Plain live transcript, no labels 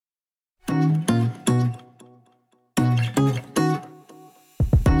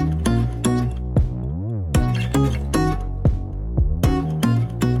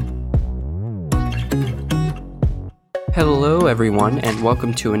everyone, and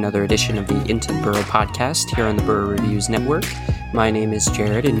welcome to another edition of the Into the Burrow podcast here on the Burrow Reviews Network. My name is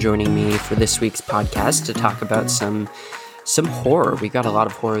Jared, and joining me for this week's podcast to talk about some horror. We got a lot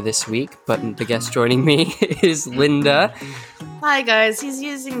of horror this week, but the guest joining me is Linda. Hi, guys. He's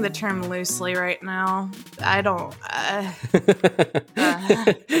using the term loosely right now. I don't...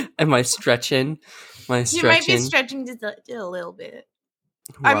 Am I stretching? You might be stretching just a little bit.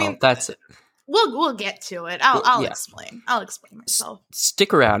 Well, I mean, that's... We'll get to it. I'll explain. I'll explain myself.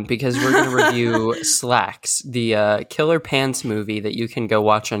 Stick around because we're going to review Slacks, the Killer Pants movie that you can go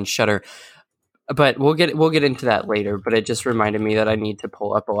watch on Shudder. But we'll get into that later. But it just reminded me that I need to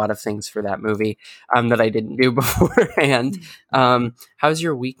pull up a lot of things for that movie that I didn't do beforehand. How's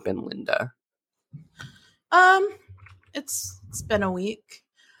your week been, Linda? It's been a week.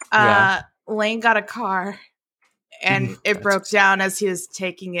 Yeah. Lane got a car. And it broke down as he was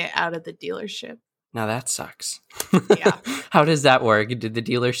taking it out of the dealership. Now that sucks. Yeah. How does that work? Did the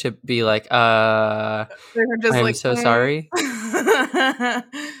dealership be like, I'm so sorry? They're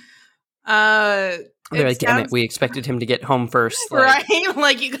like, damn it, we expected him to get home first. Right?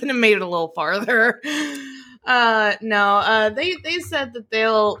 Like, you could have made it a little farther. No, they said that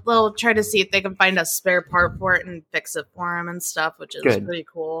they'll try to see if they can find a spare part for it and fix it for him and stuff, which is pretty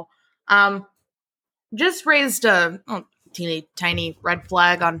cool. Just raised a teeny tiny red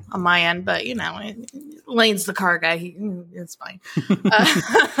flag on my end, but Lane's the car guy. It's fine. You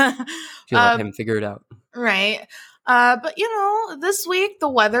let him figure it out, right? But this week the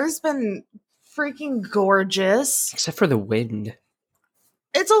weather's been freaking gorgeous, except for the wind.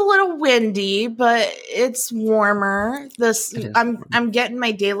 It's a little windy, but it's warmer. I'm getting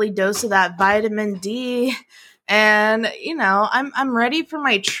my daily dose of that vitamin D. And, I'm ready for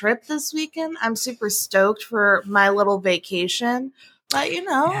my trip this weekend. I'm super stoked for my little vacation. But,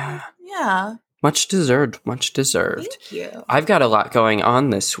 yeah. Much deserved. Thank you. I've got a lot going on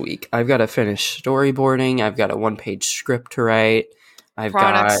this week. I've got to finish storyboarding. I've got a 1-page script to write. I've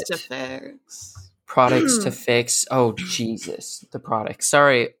got products to fix. Oh, Jesus. The products.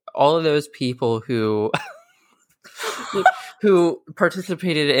 Sorry. All of those people who... who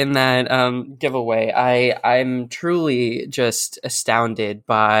participated in that giveaway. I'm truly just astounded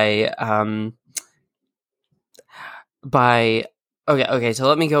by okay, so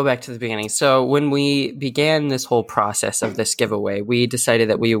let me go back to the beginning. So when we began this whole process of this giveaway, we decided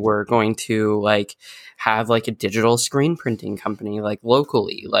that we were going to have a digital screen printing company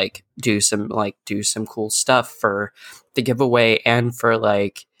locally, do some cool stuff for the giveaway and for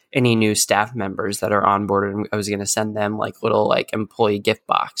any new staff members that are on board, and I was going to send them little employee gift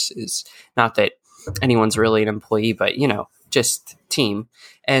boxes. Not that anyone's really an employee, but just team.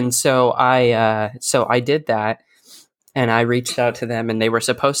 And so I did that, and I reached out to them, and they were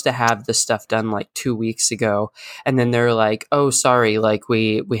supposed to have the stuff done 2 weeks ago, and then they're like, "Oh, sorry,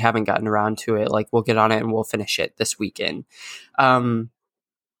 we haven't gotten around to it. We'll get on it and we'll finish it this weekend."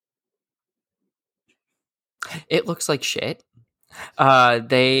 It looks like shit.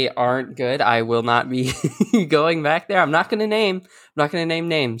 They aren't good. I will not be going back there. I'm not going to name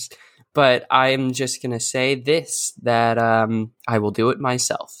names, but I'm just going to say that I will do it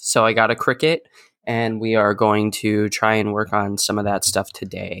myself. So I got a Cricut, and we are going to try and work on some of that stuff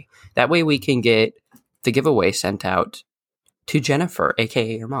today. That way we can get the giveaway sent out to Jennifer,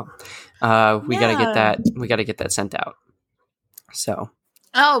 aka your mom. We got to get that sent out. So.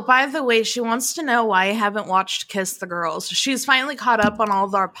 Oh, by the way, she wants to know why I haven't watched Kiss the Girls. She's finally caught up on all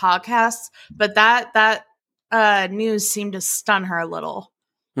of our podcasts, but that news seemed to stun her a little.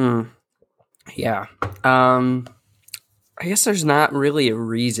 Yeah. I guess there's not really a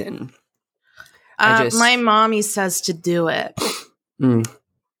reason. My mommy says to do it. I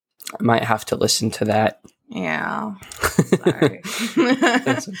might have to listen to that. Yeah. Sorry.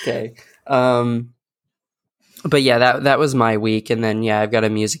 That's okay. But yeah, that was my week. And then, I've got a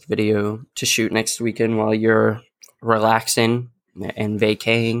music video to shoot next weekend while you're relaxing and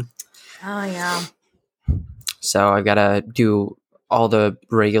vacating. Oh, yeah. So I've got to do all the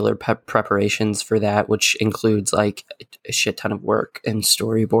regular preparations for that, which includes a shit ton of work and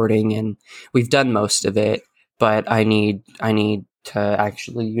storyboarding. And we've done most of it, but I need to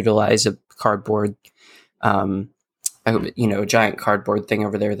actually utilize a cardboard, a giant cardboard thing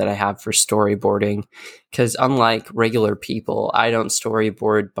over there that I have for storyboarding, because unlike regular people, I don't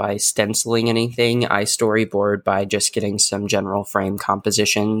storyboard by stenciling anything. I storyboard by just getting some general frame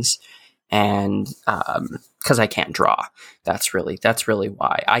compositions, and because I can't draw. That's really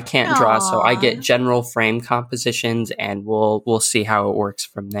why I can't draw. So I get general frame compositions, and we'll see how it works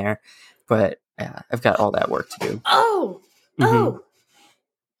from there. But I've got all that work to do.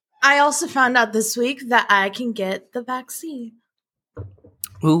 I also found out this week that I can get the vaccine.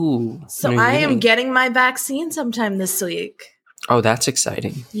 Ooh. So I am getting my vaccine sometime this week. Oh, that's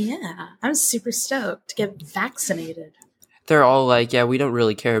exciting. Yeah, I'm super stoked to get vaccinated. They're all like, yeah, we don't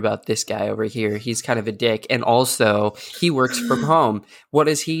really care about this guy over here. He's kind of a dick. And also, he works from home. What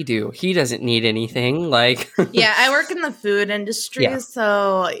does he do? He doesn't need anything. Like, yeah, I work in the food industry.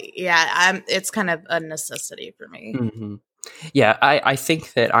 So, yeah, it's kind of a necessity for me. Mm-hmm. Yeah, I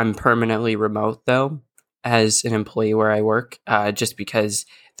think that I'm permanently remote, though, as an employee where I work, just because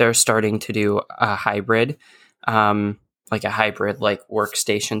they're starting to do a hybrid. Like a hybrid like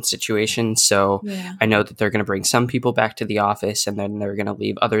workstation situation. So I know that they're going to bring some people back to the office and then they're going to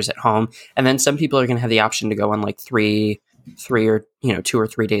leave others at home. And then some people are going to have the option to go on like three or, 2 or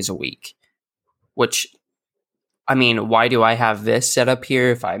 3 days a week, which, I mean, why do I have this set up here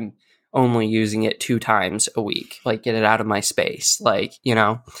if I'm only using it 2 times a week? Like, get it out of my space. Like,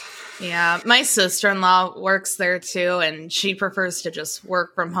 Yeah, my sister-in-law works there too, and she prefers to just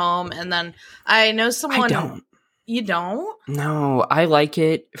work from home. And then I know someone... I don't. You don't? No, I like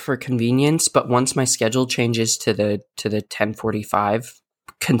it for convenience, but once my schedule changes to the 10:45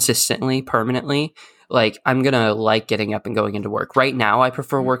 consistently, permanently, like I'm going to like getting up and going into work. Right now I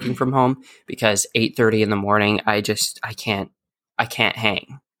prefer working from home because 8:30 in the morning I can't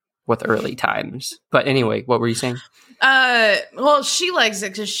hang with early times. But anyway, what were you saying? Well, she likes it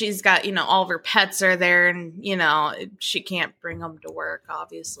because she's got, all of her pets are there and, she can't bring them to work,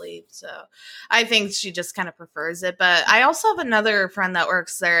 obviously. So I think she just kind of prefers it. But I also have another friend that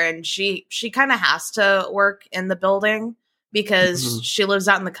works there and she kind of has to work in the building because she lives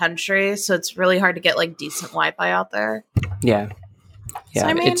out in the country. So it's really hard to get like decent Wi-Fi out there. Yeah. Yeah. So,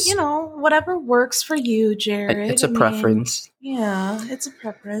 I mean, whatever works for you, Jared. It's a preference. Yeah, it's a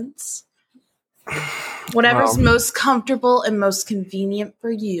preference. Whatever's most comfortable and most convenient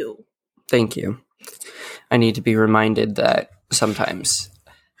for you. Thank you. I need to be reminded that sometimes.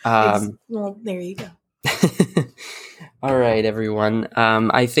 Well, there you go. All right, everyone.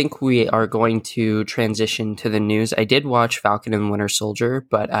 I think we are going to transition to the news. I did watch Falcon and Winter Soldier,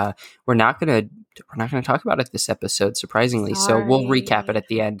 but we're not gonna talk about it this episode, surprisingly. Sorry. So we'll recap it at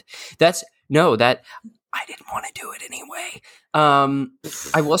the end. I didn't want to do it anyway.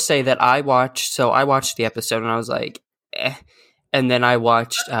 I will say that I watched the episode and I was like, eh. And then I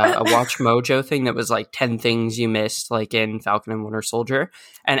watched a Watch Mojo thing that was like 10 things you missed, like in Falcon and Winter Soldier.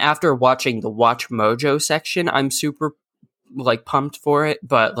 And after watching the Watch Mojo section, I'm super like pumped for it.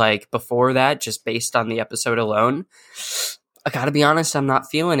 But like before that, just based on the episode alone, I gotta be honest, I'm not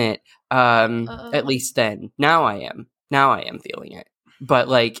feeling it. At least then. Now I am feeling it. But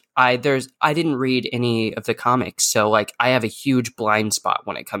like I didn't read any of the comics, so like I have a huge blind spot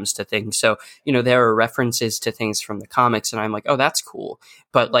when it comes to things. So, there are references to things from the comics and I'm like, "Oh, that's cool."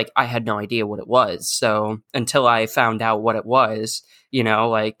 But like I had no idea what it was. So, until I found out what it was,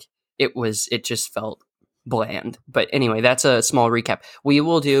 like it just felt bland. But anyway, that's a small recap. We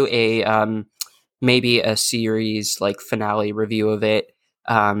will do a maybe a series like finale review of it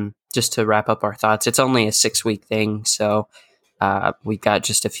just to wrap up our thoughts. It's only a 6-week thing, so we've got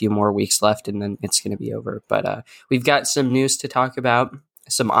just a few more weeks left and then it's going to be over. But we've got some news to talk about,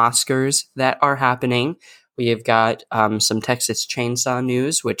 some Oscars that are happening. We have got some Texas Chainsaw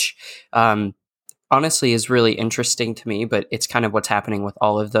news, which honestly is really interesting to me, but it's kind of what's happening with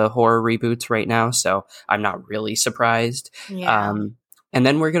all of the horror reboots right now. So I'm not really surprised. Yeah. And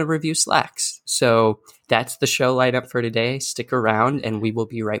then we're going to review Slacks. So that's the show lineup for today. Stick around and we will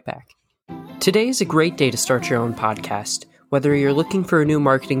be right back. Today is a great day to start your own podcast. Whether you're looking for a new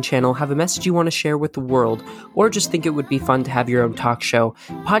marketing channel, have a message you want to share with the world, or just think it would be fun to have your own talk show,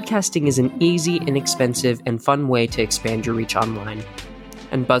 podcasting is an easy, inexpensive, and fun way to expand your reach online.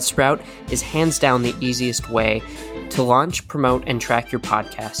 And Buzzsprout is hands down the easiest way to launch, promote, and track your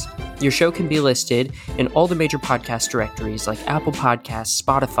podcast. Your show can be listed in all the major podcast directories like Apple Podcasts,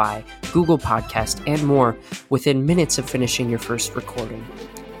 Spotify, Google Podcasts, and more within minutes of finishing your first recording.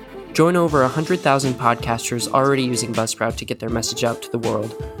 Join over 100,000 podcasters already using Buzzsprout to get their message out to the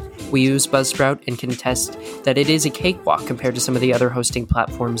world. We use Buzzsprout and can attest that it is a cakewalk compared to some of the other hosting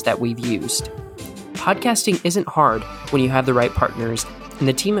platforms that we've used. Podcasting isn't hard when you have the right partners, and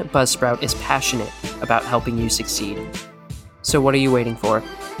the team at Buzzsprout is passionate about helping you succeed. So what are you waiting for?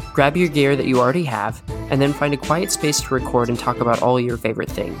 Grab your gear that you already have, and then find a quiet space to record and talk about all your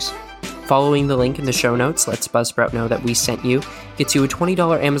favorite things. Following the link in the show notes lets Buzzsprout know that we sent you, gets you a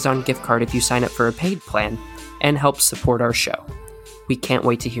 $20 Amazon gift card if you sign up for a paid plan, and helps support our show. We can't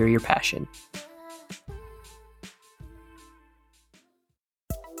wait to hear your passion.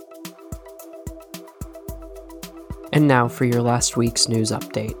 And now for your last week's news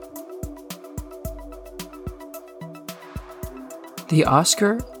update. The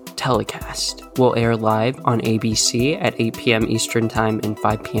Oscar telecast will air live on ABC at 8 p.m. Eastern Time and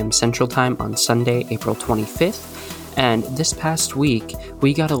 5 p.m. Central Time on Sunday, April 25th. And this past week,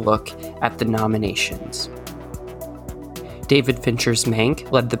 we got a look at the nominations. David Fincher's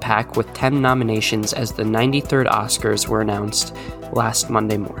Mank led the pack with 10 nominations as the 93rd Oscars were announced last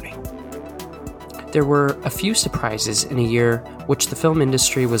Monday morning. There were a few surprises in a year which the film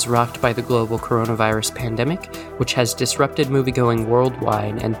industry was rocked by the global coronavirus pandemic, which has disrupted moviegoing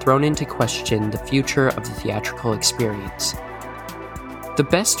worldwide and thrown into question the future of the theatrical experience. The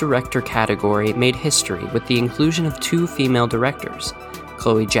Best Director category made history with the inclusion of 2 female directors,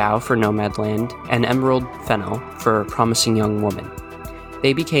 Chloe Zhao for Nomadland and Emerald Fennell for Promising Young Woman.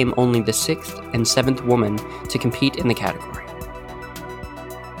 They became only the 6th and 7th woman to compete in the category.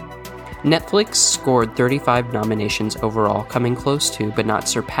 Netflix scored 35 nominations overall, coming close to, but not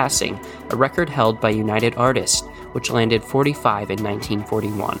surpassing, a record held by United Artists, which landed 45 in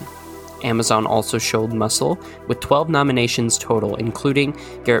 1941. Amazon also showed muscle, with 12 nominations total, including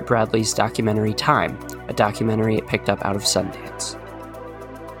Garrett Bradley's documentary Time, a documentary it picked up out of Sundance.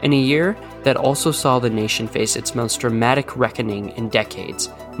 In a year that also saw the nation face its most dramatic reckoning in decades,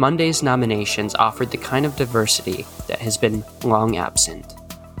 Monday's nominations offered the kind of diversity that has been long absent.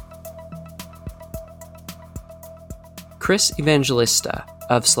 Chris Evangelista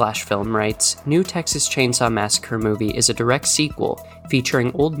of Slash Film writes, New Texas Chainsaw Massacre movie is a direct sequel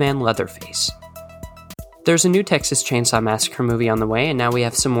featuring Old Man Leatherface. There's a new Texas Chainsaw Massacre movie on the way, and now we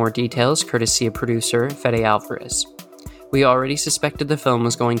have some more details courtesy of producer Fede Alvarez. We already suspected the film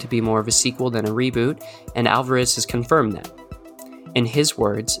was going to be more of a sequel than a reboot, and Alvarez has confirmed that. In his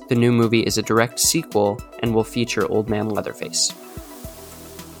words, the new movie is a direct sequel and will feature Old Man Leatherface.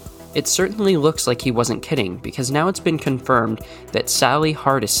 It certainly looks like he wasn't kidding, because now it's been confirmed that Sally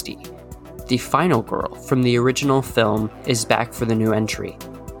Hardesty, the final girl from the original film, is back for the new entry.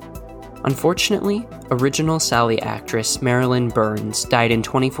 Unfortunately, original Sally actress Marilyn Burns died in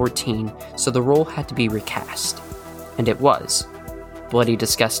 2014, so the role had to be recast. And it was. Bloody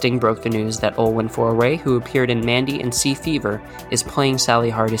Disgusting broke the news that Olwen Foray, who appeared in Mandy and Sea Fever, is playing Sally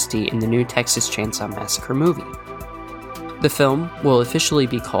Hardesty in the new Texas Chainsaw Massacre movie. The film will officially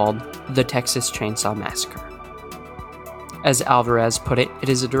be called The Texas Chainsaw Massacre. As Alvarez put it, it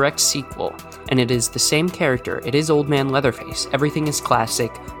is a direct sequel, and it is the same character. It is Old Man Leatherface. Everything is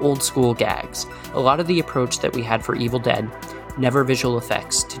classic, old-school gags. A lot of the approach that we had for Evil Dead, never visual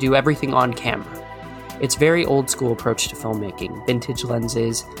effects, to do everything on camera. It's very old-school approach to filmmaking, vintage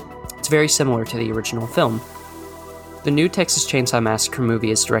lenses. It's very similar to the original film. The new Texas Chainsaw Massacre movie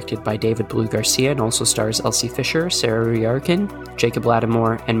is directed by David Blue Garcia and also stars Elsie Fisher, Sarah Riarkin, Jacob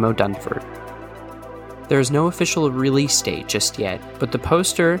Lattimore, and Mo Dunford. There is no official release date just yet, but the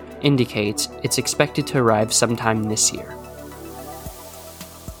poster indicates it's expected to arrive sometime this year.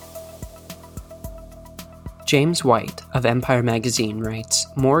 James White of Empire Magazine writes,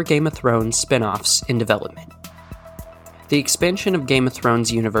 More Game of Thrones spin-offs in development. The expansion of Game of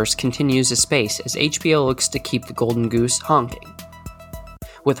Thrones universe continues apace as HBO looks to keep the golden goose honking.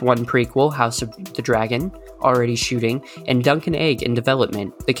 With one prequel, House of the Dragon, already shooting, and Dunk and Egg in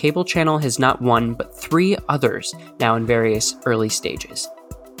development, the cable channel has not one but 3 others now in various early stages.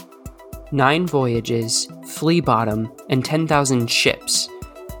 9 Voyages, Flea Bottom, and 10,000 Ships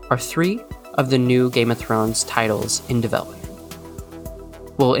are 3 of the new Game of Thrones titles in development.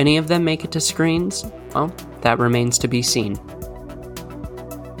 Will any of them make it to screens? Well, that remains to be seen.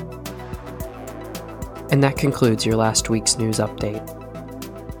 And that concludes your last week's news update.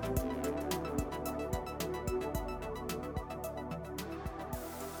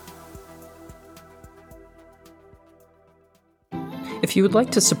 If you would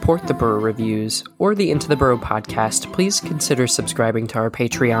like to support the Burrow Reviews or the Into the Burrow podcast, please consider subscribing to our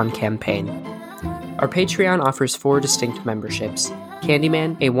Patreon campaign. Our Patreon offers 4 distinct memberships.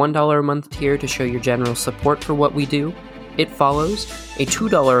 Candyman, a $1 a month tier to show your general support for what we do. It Follows, a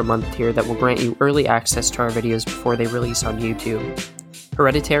 $2 a month tier that will grant you early access to our videos before they release on YouTube.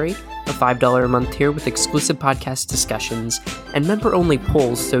 Hereditary, a $5 a month tier with exclusive podcast discussions and member-only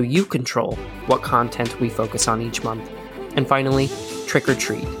polls so you control what content we focus on each month. And finally, Trick or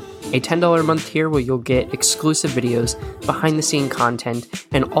Treat, a $10 a month tier where you'll get exclusive videos, behind-the-scenes content,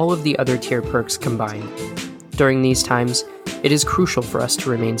 and all of the other tier perks combined. During these times, it is crucial for us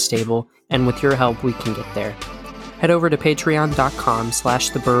to remain stable, and with your help, we can get there. Head over to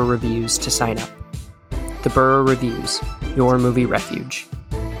patreon.com/theburrowreviews to sign up. The Burrow Reviews, your movie refuge.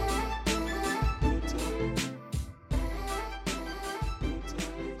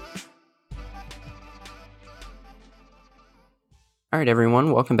 All right,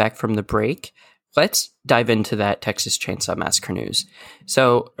 everyone, welcome back from the break. let's dive into that Texas Chainsaw Massacre news.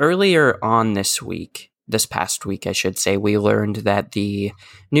 So earlier on this past week, I should say, we learned that the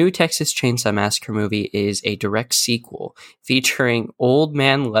new Texas Chainsaw Massacre movie is a direct sequel featuring Old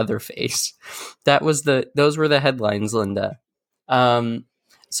Man Leatherface. Those were the headlines, Linda.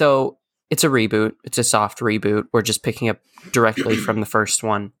 So it's a reboot. It's a soft reboot. We're just picking up directly from the first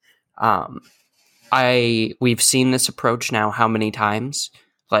one. We've seen this approach now how many times?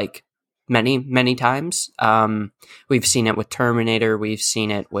 Like many, many times. We've seen it with Terminator. We've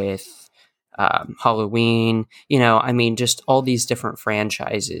seen it with Halloween, just all these different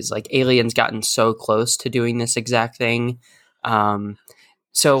franchises. Like Alien's gotten so close to doing this exact thing.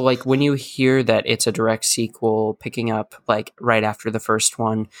 So like when you hear that it's a direct sequel picking up like right after the first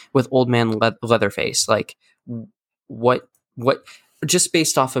one with Old Man Leatherface, like what just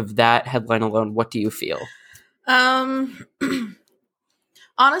based off of that headline alone, what do you feel?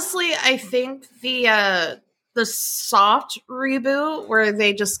 Honestly, I think the soft reboot where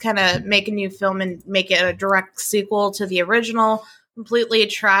they just kind of make a new film and make it a direct sequel to the original, completely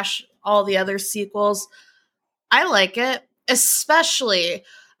trash all the other sequels. I like it, especially,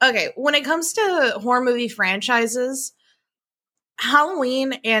 okay, when it comes to horror movie franchises,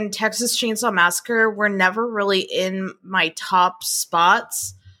 Halloween and Texas Chainsaw Massacre were never really in my top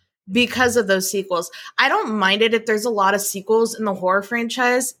spots because of those sequels. I don't mind it if there's a lot of sequels in the horror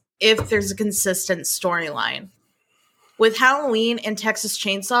franchise if there's a consistent storyline. With Halloween and Texas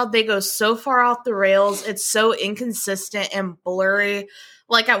Chainsaw, they go so far off the rails. It's so inconsistent and blurry.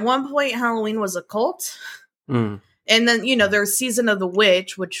 Like at one point, Halloween was a cult. And then, there's Season of the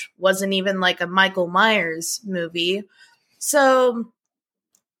Witch, which wasn't even like a Michael Myers movie. So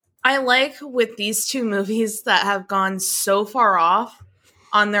I like with these two movies that have gone so far off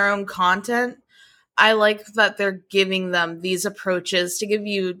on their own content, I like that they're giving them these approaches to give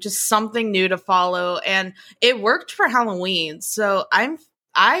you just something new to follow. And it worked for Halloween. So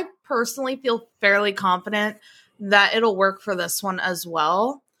I personally feel fairly confident that it'll work for this one as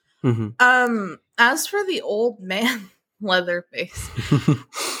well. Mm-hmm. As for the Old Man Leatherface,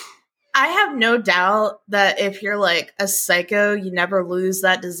 I have no doubt that if you're like a psycho, you never lose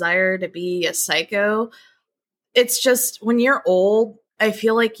that desire to be a psycho. It's just when you're old, I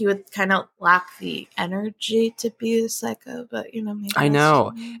feel like you would kind of lack the energy to be a psycho, but maybe I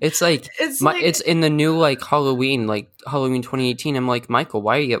know. It's like it's in the new like Halloween 2018. I'm like, Michael,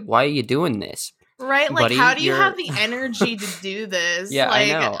 why are you doing this? Right? Like, buddy, how do you have the energy to do this? Yeah, like,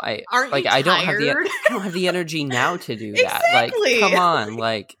 I know. Aren't you tired? I don't have the energy now to do that. Exactly. Like, come on,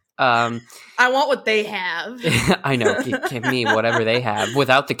 like. I want what they have. I know. Give me whatever they have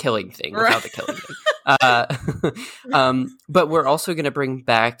without the killing thing. Without the killing thing. But we're also going to bring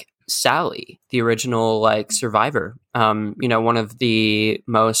back Sally, the original like survivor. One of the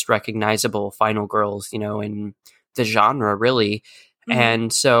most recognizable final girls, in the genre, really. Mm-hmm.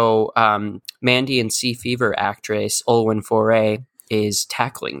 And so, Mandy and Sea Fever actress Olwen Foray is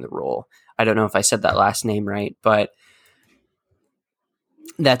tackling the role. I don't know if I said that last name right, but.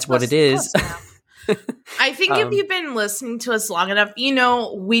 That's what it is. I think if you've been listening to us long enough,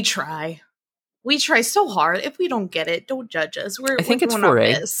 we try. We try so hard. If we don't get it, don't judge us. I think it's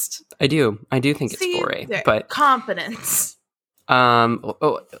Foray. I do think it's Foray. But confidence.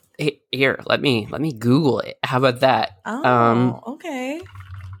 Here, let me Google it. How about that? Okay.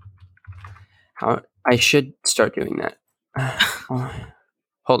 I should start doing that.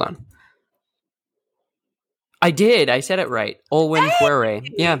 Hold on. I did. I said it right. Olwen Foray.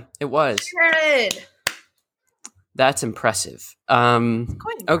 Yeah, it was. Good. That's impressive.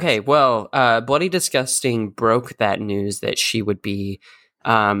 Okay, well, Bloody Disgusting broke that news that she would be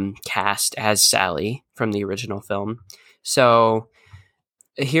cast as Sally from the original film. So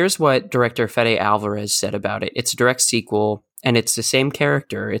here's what director Fede Alvarez said about it. It's a direct sequel, and it's the same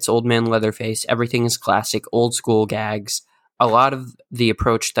character. It's Old Man Leatherface. Everything is classic, old school gags. A lot of the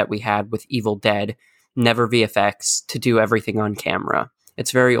approach that we had with Evil Dead, never VFX, to do everything on camera.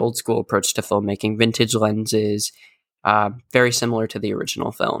 It's very old school approach to filmmaking, vintage lenses, very similar to the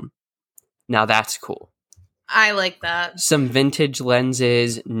original film. Now that's cool. I like that. Some vintage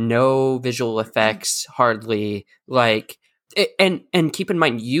lenses, no visual effects, hardly, like, and keep in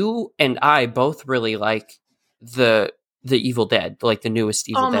mind, you and I both really like the Evil Dead, like the newest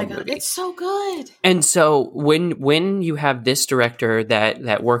Evil Dead movie. It's so good. And so when you have this director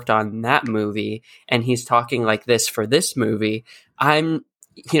that worked on that movie and he's talking like this for this movie, I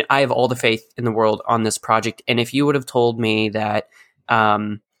have all the faith in the world on this project. And if you would have told me that,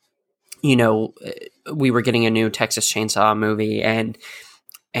 we were getting a new Texas Chainsaw movie and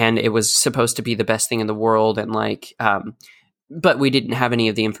it was supposed to be the best thing in the world and like, but we didn't have any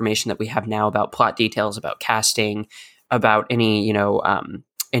of the information that we have now about plot details, about casting, about any,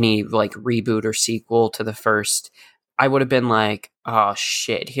 any like reboot or sequel to the first, I would have been like, oh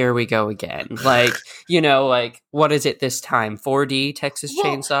shit, here we go again. Like, like, what is it this time? 4D Texas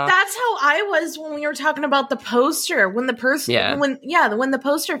Chainsaw? That's how I was when we were talking about the poster. When the when the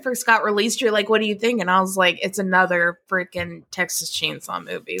poster first got released, you're like, what do you think? And I was like, it's another freaking Texas Chainsaw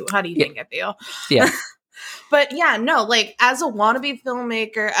movie. How do you think I feel? Yeah. But yeah, no, like as a wannabe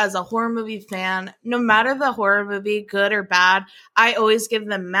filmmaker, as a horror movie fan, no matter the horror movie, good or bad, I always give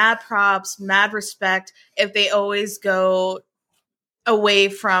them mad props, mad respect if they always go away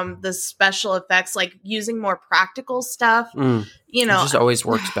from the special effects, like using more practical stuff. It just always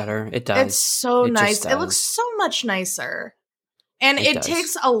works better. It does. It's so nice. It looks so much nicer. And it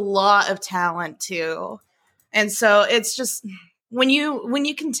takes a lot of talent too. And so it's just... When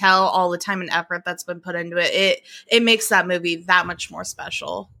you can tell all the time and effort that's been put into it, it makes that movie that much more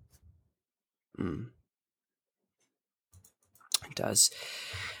special. It does.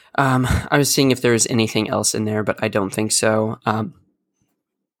 I was seeing if there was anything else in there, but I don't think so.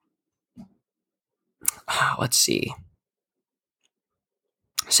 Let's see.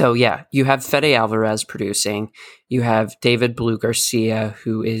 So yeah, you have Fede Alvarez producing. You have David Blue Garcia,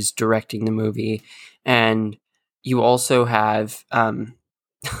 who is directing the movie, and you also have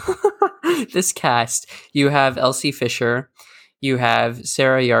this cast. You have Elsie Fisher, you have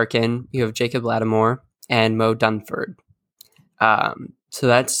Sarah Yarkin, you have Jacob Lattimore, and Mo Dunford. So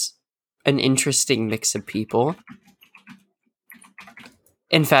that's an interesting mix of people.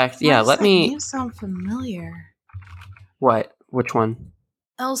 In fact, let me... You sound familiar. What? Which one?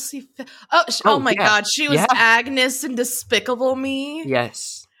 Elsie... Oh my God. She was Agnes in Despicable Me.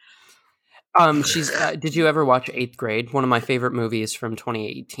 Yes. She's. Did you ever watch 8th Grade? One of my favorite movies from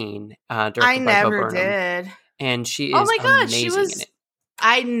 2018. I never did. And she is amazing in it.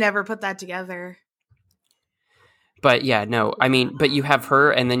 I never put that together. But yeah, no, I mean, but you have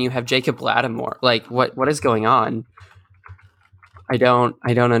her, and then you have Jacob Lattimore. Like, what is going on? I don't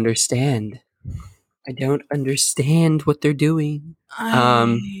understand. I don't understand what they're doing. I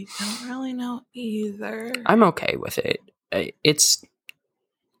don't really know either. I'm okay with it. It's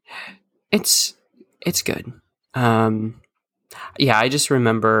good. I just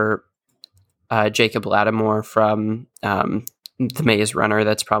remember Jacob Lattimore from The Maze Runner.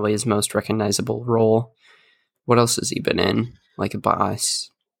 That's probably his most recognizable role. What else has he been in? Like a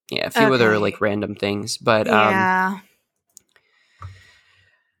boss. Yeah, a few other like random things. But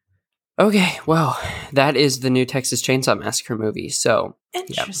okay, well, that is the new Texas Chainsaw Massacre movie. So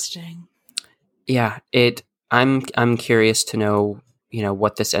interesting. Yeah, I'm curious to know,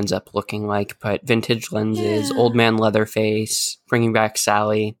 what this ends up looking like, but vintage lenses, old man Leatherface, bringing back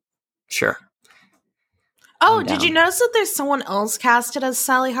Sally. Sure. Oh, did you notice that there's someone else casted as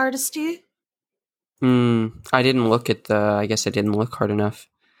Sally Hardesty? I didn't look at I guess I didn't look hard enough.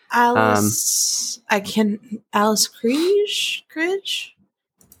 Alice Krige?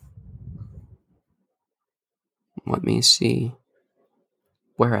 Let me see.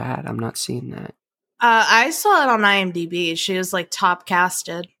 Where at? I'm not seeing that. I saw it on IMDb. She was like top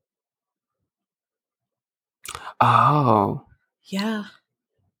casted. Oh. Yeah.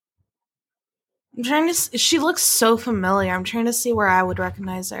 I'm trying to... She looks so familiar. I'm trying to see where I would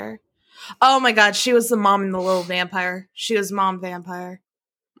recognize her. Oh my God, she was the mom in The Little Vampire. She was Mom Vampire.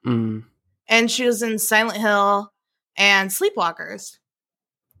 And she was in Silent Hill and Sleepwalkers.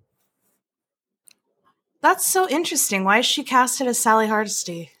 That's so interesting. Why is she casted as Sally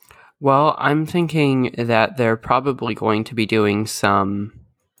Hardesty? Well, I'm thinking that they're probably going to be doing some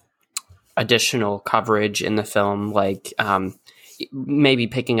additional coverage in the film, like maybe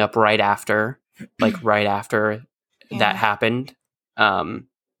picking up right after that happened. When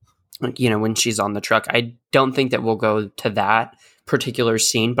she's on the truck. I don't think that we'll go to that particular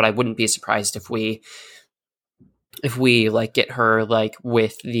scene, but I wouldn't be surprised if we like get her like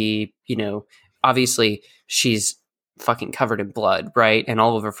with the, obviously she's fucking covered in blood, right? And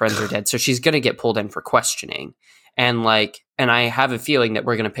all of her friends are dead. So she's going to get pulled in for questioning. And I have a feeling that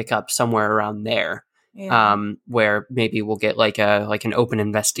we're going to pick up somewhere around there. Yeah. Where maybe we'll get like an open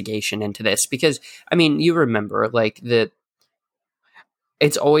investigation into this, because I mean, you remember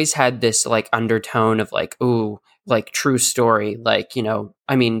it's always had this like undertone of like, ooh, like true story. Like,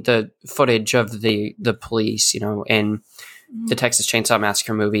 I mean, the footage of the police, in the Texas Chainsaw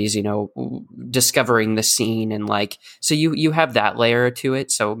Massacre movies, discovering the scene, and like, so you have that layer to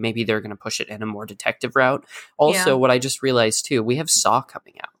it. So maybe they're going to push it in a more detective route. Also, what I just realized too, we have Saw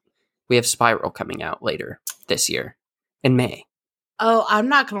coming out. We have Spiral coming out later this year in May. Oh, I'm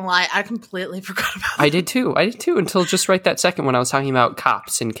not gonna lie, I completely forgot about that. I did too until just right that second when I was talking about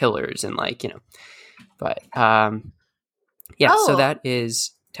cops and killers and like, but so that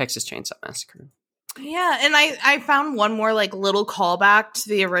is Texas Chainsaw Massacre. Yeah, and I found one more like little callback to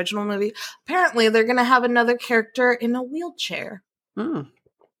the original movie. Apparently they're gonna have another character in a wheelchair.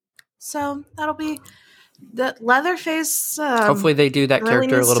 So that'll be the Leatherface. Hopefully they do that really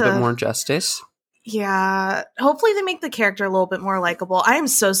character a little bit more justice. Yeah, hopefully they make the character a little bit more likable. I am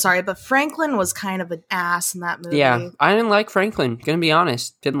so sorry, but Franklin was kind of an ass in that movie. Yeah, I didn't like Franklin, gonna be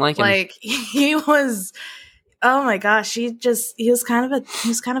honest. Didn't like him. Like, he was, oh my gosh, he was kind of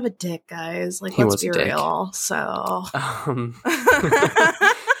a dick, guys. Like, let's be real. So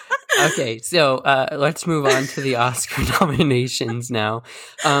okay, so let's move on to the Oscar nominations now.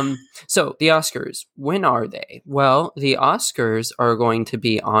 So the Oscars, when are they? Well, the Oscars are going to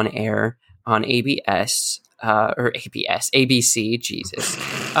be on air on ABC, Jesus.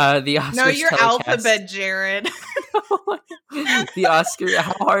 The Oscars No, your alphabet, Jared. The Oscar,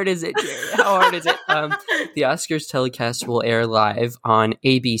 how hard is it, Jared? How hard is it? The Oscars telecast will air live on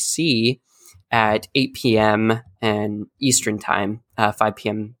ABC at 8 p.m. and Eastern Time, 5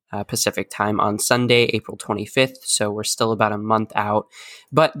 p.m. Pacific Time on Sunday, April 25th. So we're still about a month out,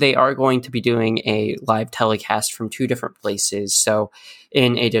 but they are going to be doing a live telecast from two different places. So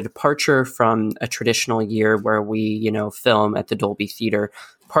in a departure from a traditional year where we, film at the Dolby Theater,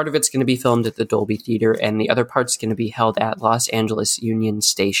 part of it's going to be filmed at the Dolby Theater and the other part's going to be held at Los Angeles Union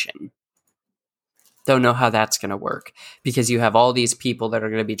Station. Don't know how that's going to work because you have all these people that are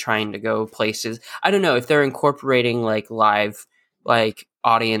going to be trying to go places. I don't know if they're incorporating like live, like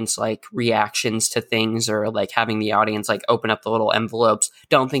audience, like reactions to things or like having the audience like open up the little envelopes.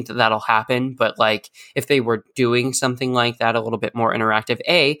 Don't think that that'll happen. But like if they were doing something like that, a little bit more interactive,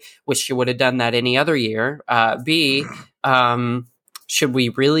 A, wish you would have done that any other year. B, should we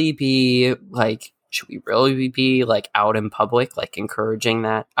really be out in public, like encouraging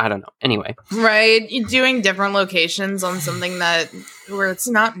that? I don't know. Anyway. Right. You're doing different locations on something where it's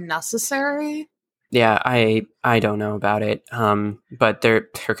not necessary. Yeah, I don't know about it. But they're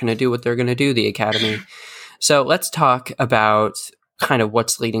going to do what they're going to do, the Academy. So let's talk about kind of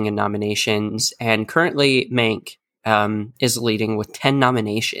what's leading in nominations. And currently Mank is leading with 10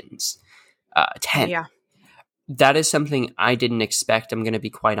 nominations. 10. Yeah. That is something I didn't expect. I'm going to be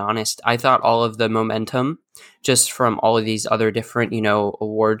quite honest. I thought all of the momentum just from all of these other different,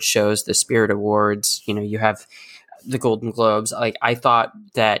 award shows, the Spirit Awards, you have the Golden Globes. Like I thought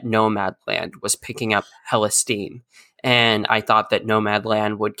that Nomadland was picking up hella steam. And I thought that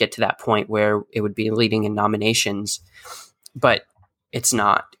Nomadland would get to that point where it would be leading in nominations, but it's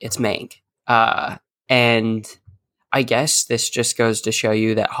not. It's Mank. And I guess this just goes to show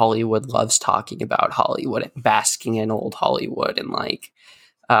you that Hollywood loves talking about Hollywood, basking in old Hollywood, and like,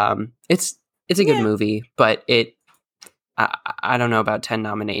 it's a good movie, but I don't know about 10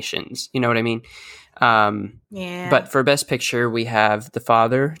 nominations. You know what I mean? Yeah. But for Best Picture, we have The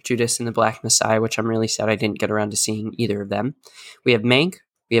Father, Judas and the Black Messiah, which I'm really sad I didn't get around to seeing either of them. We have Mank,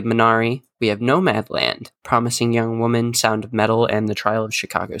 we have Minari, we have Nomadland, Promising Young Woman, Sound of Metal, and The Trial of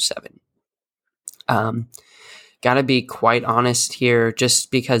Chicago 7. Gotta be quite honest here, just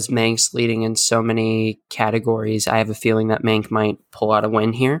because Mank's leading in so many categories, I have a feeling that Mank might pull out a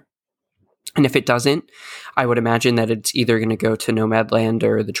win here. And if it doesn't, I would imagine that it's either going to go to Nomadland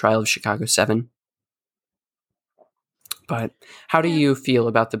or The Trial of Chicago 7. But how do you feel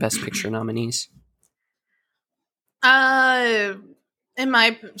about the Best Picture nominees? Some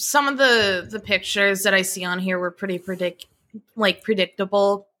of the pictures that I see on here were pretty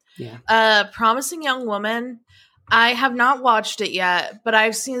predictable. Yeah. Promising Young Woman, I have not watched it yet, but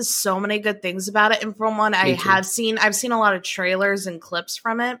I've seen so many good things about it. And from what I've seen a lot of trailers and clips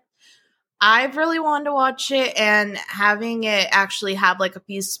from it. I've really wanted to watch it, and having it actually have like a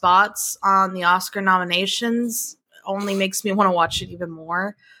few spots on the Oscar nominations only makes me want to watch it even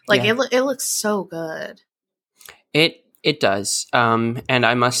more. Like it looks so good. It does. And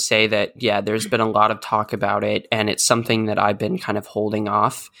I must say that, there's been a lot of talk about it, and it's something that I've been kind of holding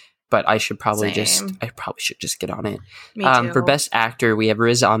off, but I probably should just get on it. Me too. For Best Actor, we have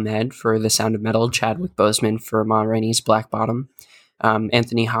Riz Ahmed for The Sound of Metal, Chadwick Boseman for Ma Rainey's Black Bottom,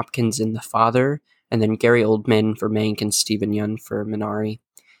 Anthony Hopkins in The Father, and then Gary Oldman for Mank and Stephen Yeun for Minari.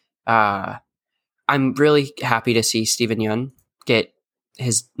 I'm really happy to see Stephen Yeun get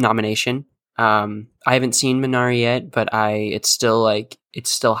his nomination. I haven't seen Minari yet, but it's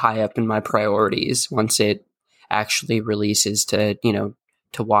still high up in my priorities once it actually releases to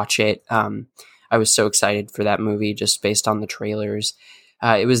watch it. I was so excited for that movie just based on the trailers.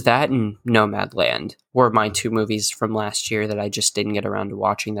 It was that and Nomadland were my 2 movies from last year that I just didn't get around to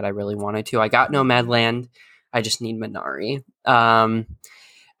watching that I really wanted to. I got Nomadland. I just need Minari.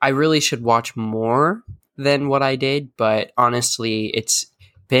 I really should watch more than what I did, but honestly, it's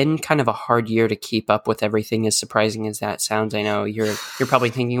been kind of a hard year to keep up with everything, as surprising as that sounds. I know you're probably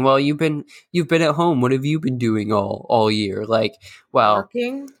thinking, well, you've been at home. What have you been doing all year? Like, well,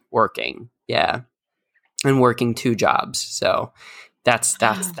 working. Yeah. And working 2 jobs. So that's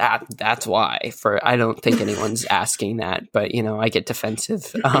why. For I don't think anyone's asking that, but I get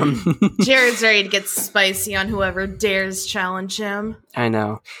defensive. Jared's ready to get spicy on whoever dares challenge him. I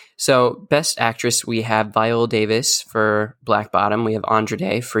know. So Best Actress, we have Viola Davis for Black Bottom. We have Andra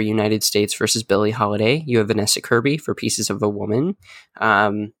Day for United States versus Billie Holiday. You have Vanessa Kirby for Pieces of a Woman.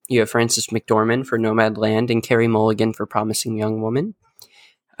 You have Frances McDormand for Nomadland and Carey Mulligan for Promising Young Woman.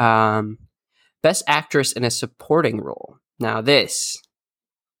 Best Actress in a Supporting Role. Now this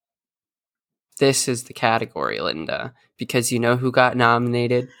is the category, Linda, because you know who got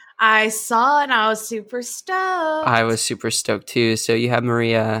nominated? I saw and I was super stoked. I was super stoked too. So you have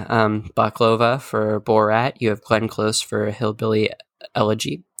Maria Baklova for Borat. You have Glenn Close for Hillbilly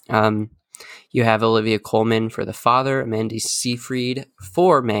Elegy. You have Olivia Colman for The Father. Amanda Seyfried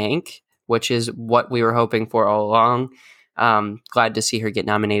for Mank, which is what we were hoping for all along. Glad to see her get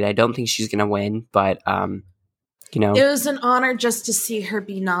nominated. I don't think she's going to win, but it was an honor just to see her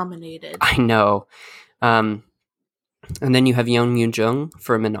be nominated. I know. And then you have Yoon Myung-jung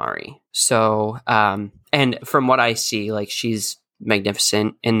for Minari. So, and from what I see, like, she's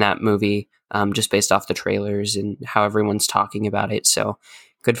magnificent in that movie, just based off the trailers and how everyone's talking about it. So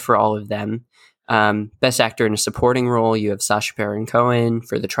good for all of them. Best Actor in a Supporting Role, you have Sacha Baron Cohen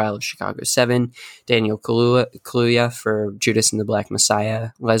for The Trial of Chicago 7, Daniel Kaluuya for Judas and the Black Messiah,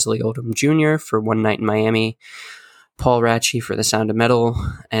 Leslie Odom Jr. for One Night in Miami, Paul Raci for The Sound of Metal,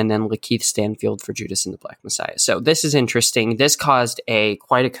 and then Lakeith Stanfield for Judas and the Black Messiah. So this is interesting. This caused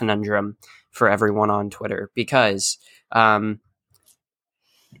quite a conundrum for everyone on Twitter because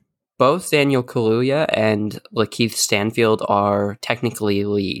both Daniel Kaluuya and Lakeith Stanfield are technically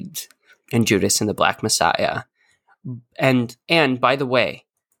leads in Judas and the Black Messiah. And by the way,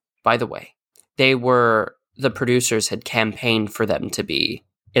 the producers had campaigned for them to be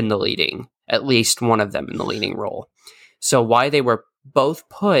in the leading, at least one of them in the leading role. So why they were both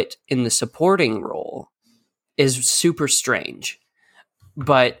put in the supporting role is super strange.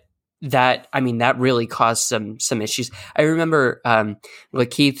 But that really caused some issues. I remember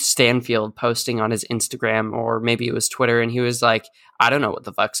Lakeith Stanfield posting on his Instagram, or maybe it was Twitter, and he was like, I don't know what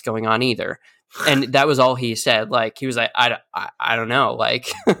the fuck's going on either. And that was all he said. Like, he was like, I don't know. Like,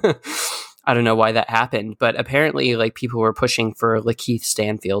 I don't know why that happened. But apparently, like, people were pushing for Lakeith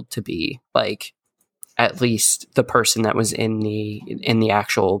Stanfield to be, like, at least the person that was in the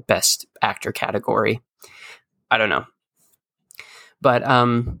actual Best Actor category. I don't know. But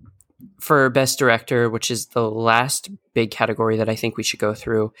for Best Director, which is the last big category that I think we should go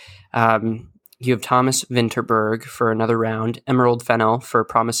through, you have Thomas Vinterberg for Another Round, Emerald Fennell for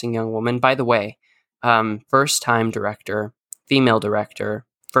Promising Young Woman. By the way, first-time director, female director,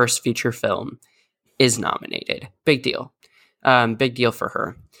 first feature film is nominated. Big deal. Big deal for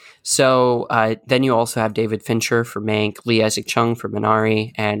her. So then you also have David Fincher for Mank, Lee Isaac Chung for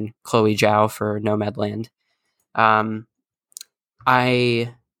Minari, and Chloe Zhao for Nomadland.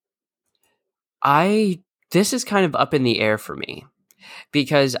 This is kind of up in the air for me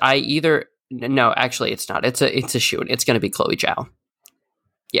because no, actually it's not. It's a shoot. It's going to be Chloe Zhao.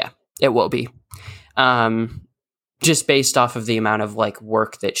 Yeah, it will be. Just based off of the amount of like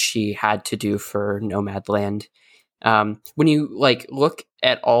work that she had to do for Nomadland. When you like look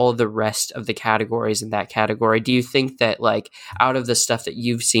at all the rest of the categories in that category, do you think that like out of the stuff that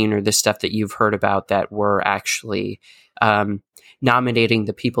you've seen or the stuff that you've heard about that were actually nominating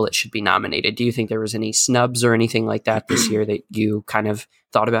the people that should be nominated, do you think there was any snubs or anything like that this year that you kind of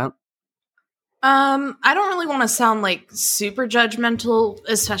thought about? I don't really want to sound like super judgmental,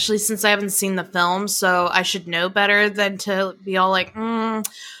 especially since I haven't seen the film, so I should know better than to be all like,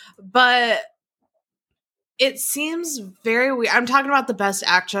 but it seems very weird. I'm talking about the Best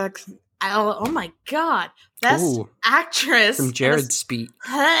Actress. Oh my God. Best Actress. From Jared's speech.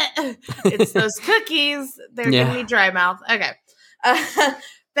 It's those cookies. They're giving me dry mouth. Okay.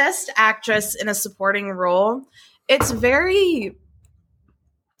 Best Actress in a Supporting Role. It's very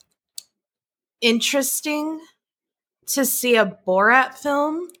interesting to see a Borat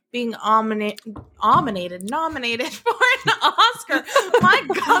film being nominated for an Oscar. My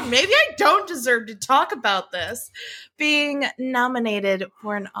God, maybe I don't deserve to talk about this. Being nominated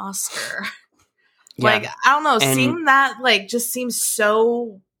for an Oscar. Like, I don't know, seeing that, like, just seems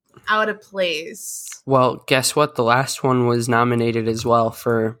so out of place. Well, guess what? The last one was nominated as well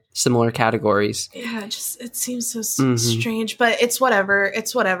for similar categories. Yeah, it seems so strange, but it's whatever.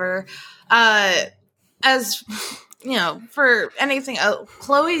 It's whatever. As, you know, for anything else,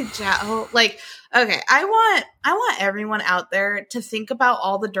 Chloe Zhao, like, okay, I want everyone out there to think about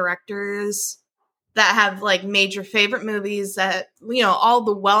all the directors that have, like, made your favorite movies, that, you know, all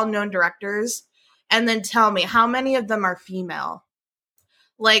the well-known directors, and then tell me how many of them are female.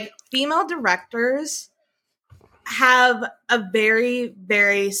 Like, female directors have a very,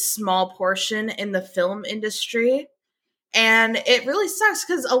 very small portion in the film industry. And it really sucks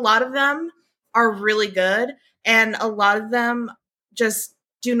because a lot of them are really good. And a lot of them just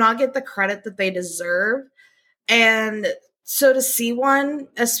do not get the credit that they deserve. And so to see one,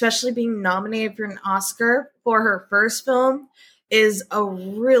 especially being nominated for an Oscar for her first film, is a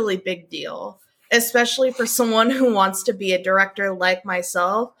really big deal. Especially for someone who wants to be a director like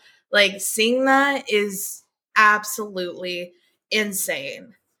myself. Like, seeing that is absolutely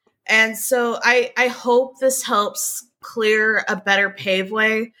insane. And so I hope this helps clear a better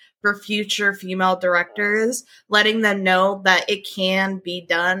paveway for future female directors, letting them know that it can be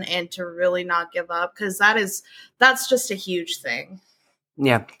done and to really not give up, because that's just a huge thing.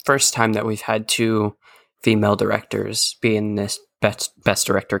 Yeah, first time that we've had 2 female directors be in this best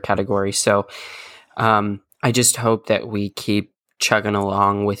director category. So I just hope that we keep chugging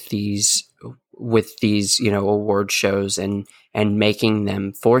along with these, you know, award shows and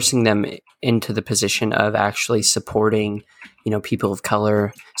forcing them into the position of actually supporting, you know, people of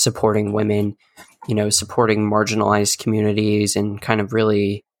color, supporting women, you know, supporting marginalized communities, and kind of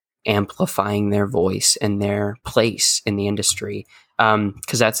really amplifying their voice and their place in the industry.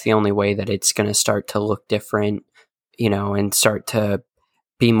 'Cause that's the only way that it's going to start to look different, you know, and start to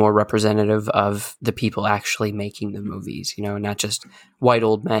be more representative of the people actually making the movies, you know, not just white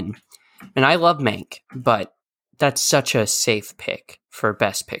old men. And I love Mank, but that's such a safe pick for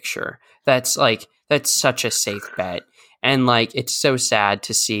Best Picture. That's such a safe bet. And like, it's so sad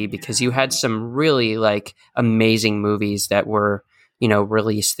to see, because you had some really like amazing movies that were, you know,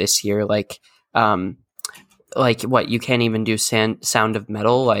 released this year. Like what, you can't even do Sound of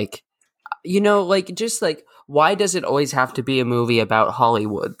Metal. Like, you know, like, just like, why does it always have to be a movie about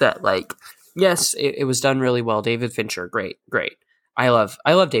Hollywood that, like, yes, it was done really well. David Fincher, great. I love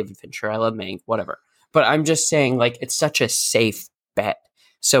David Fincher. I love Mank, whatever. But I'm just saying, like, it's such a safe bet.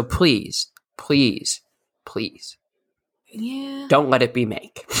 So please, yeah, don't let it be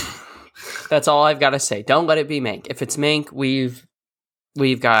Mank. That's all I've got to say. Don't let it be Mank. If it's Mank, we've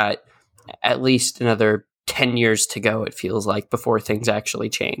got at least another 10 years to go, it feels like, before things actually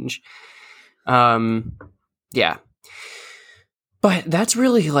change. Yeah. But that's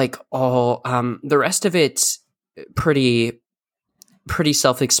really like all, the rest of it's pretty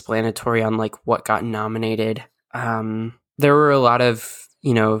self-explanatory on like what got nominated. There were a lot of,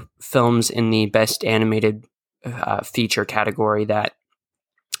 you know, films in the best animated feature category that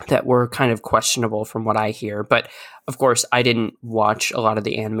were kind of questionable from what I hear. But of course, I didn't watch a lot of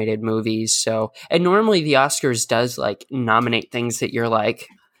the animated movies. So, and normally the Oscars does like nominate things that you're like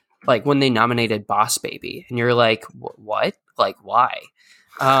when they nominated Boss Baby, and you're like, what? Like, why?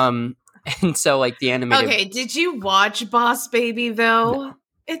 And so like the animated. Okay, did you watch Boss Baby though? No.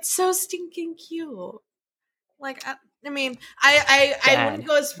 It's so stinking cute. Like, I mean, I wouldn't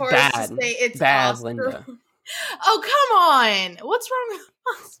go as far as to say it's bad, Oscar. Linda. Oh, come on! What's wrong with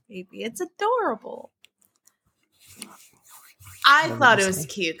Boss Baby? It's adorable. I thought it was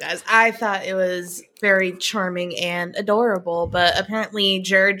cute, guys. I thought it was very charming and adorable, but apparently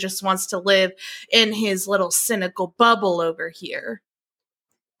Jared just wants to live in his little cynical bubble over here.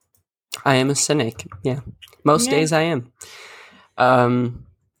 I am a cynic. Yeah. Most days I am.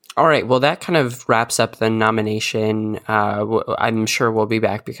 All right. Well, that kind of wraps up the nomination. I'm sure we'll be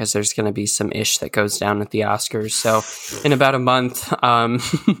back because there's going to be some ish that goes down at the Oscars. So in about a month,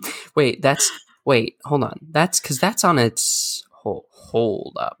 wait, hold on. That's on its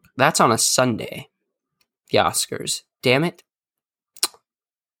hold up. That's on a Sunday. The Oscars. Damn it.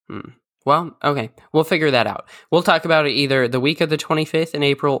 Well, okay. We'll figure that out. We'll talk about it either the week of the 25th in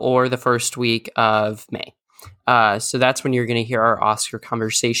April or the first week of May. So that's when you're going to hear our Oscar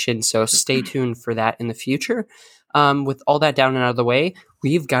conversation. So stay tuned for that in the future. With all that down and out of the way,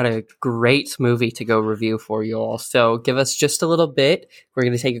 we've got a great movie to go review for you all. So give us just a little bit. We're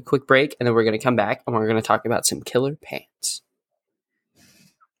going to take a quick break, and then we're going to come back, and we're going to talk about some killer pants.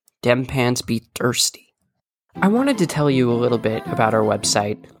 Dem pants be thirsty. I wanted to tell you a little bit about our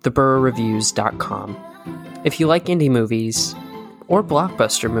website, theburrowreviews.com. If you like indie movies, or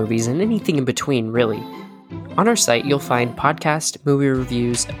blockbuster movies and anything in between, really. On our site, you'll find podcast, movie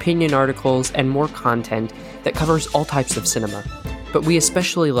reviews, opinion articles, and more content that covers all types of cinema. But we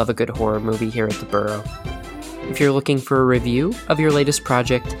especially love a good horror movie here at The Burrow. If you're looking for a review of your latest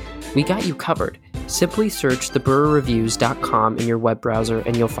project, we got you covered. Simply search theburrowreviews.com in your web browser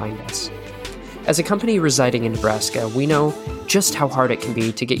and you'll find us. As a company residing in Nebraska, we know just how hard it can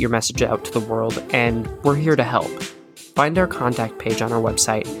be to get your message out to the world, and we're here to help. Find our contact page on our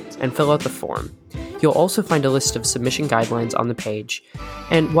website and fill out the form. You'll also find a list of submission guidelines on the page.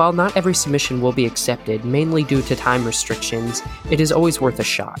 And while not every submission will be accepted, mainly due to time restrictions, it is always worth a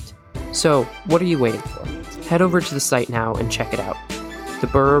shot. So, what are you waiting for? Head over to the site now and check it out. The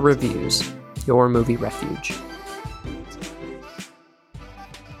Burrow Reviews, your movie refuge.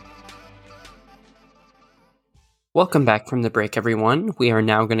 Welcome back from the break, everyone. We are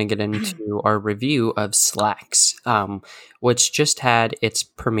now going to get into our review of Slacks, which just had its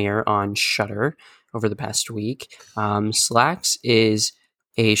premiere on Shudder over the past week. Slacks is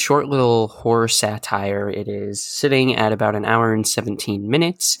a short little horror satire. It is sitting at about an hour and 17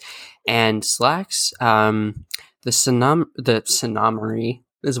 minutes. And Slacks, the summary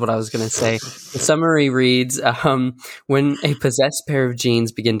is what I was going to say. The summary reads, when a possessed pair of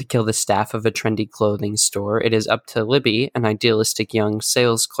jeans begin to kill the staff of a trendy clothing store, it is up to Libby, an idealistic young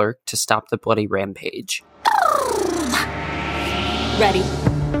sales clerk, to stop the bloody rampage. Ready.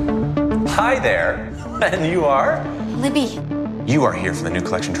 Hi there. And you are? Libby. You are here for the new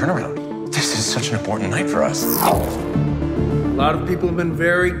collection turnaround. This is such an important night for us. A lot of people have been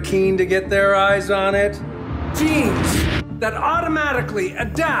very keen to get their eyes on it. Jeans that automatically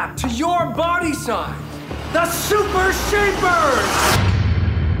adapt to your body size. The Super Shapers!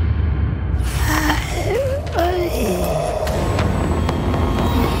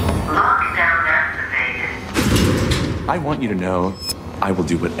 Lockdown activated. I want you to know I will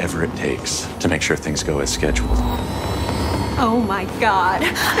do whatever it takes to make sure things go as scheduled. Oh my God.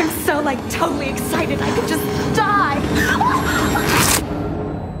 I'm so totally excited. I could just die.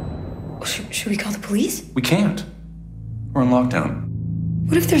 Should we call the police? We can't. We're in lockdown.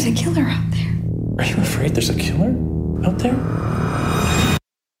 What if there's a killer out there? Are you afraid there's a killer out there?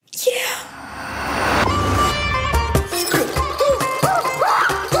 Yeah.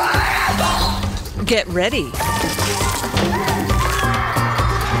 Get ready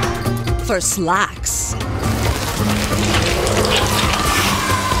for Slacks.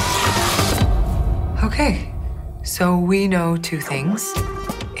 Okay, so we know two things.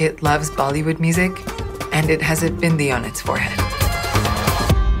 It loves Bollywood music, and it has a bindi on its forehead.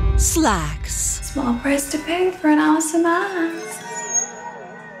 Slacks. Small price to pay for an awesome ass.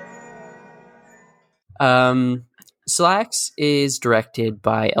 Slacks is directed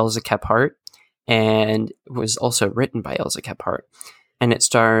by Elza Kephart and was also written by Elza Kephart. And it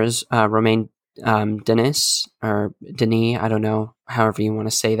stars Romain Dennis, or Denis, I don't know, however you want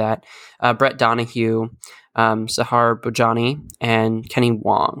to say that, Brett Donahue, Sahar Bojani, and Kenny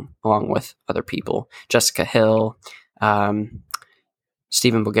Wong, along with other people, Jessica Hill,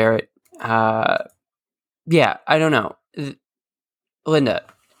 Stephen Bulgarett. Yeah, I don't know. Linda.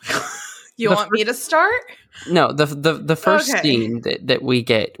 You want me to start? No, the first scene that we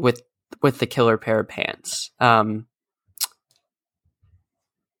get with the killer pair of pants. I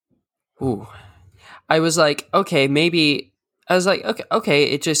was like, okay, maybe. I was like,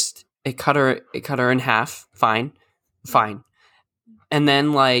 okay. It cut her in half. Fine. And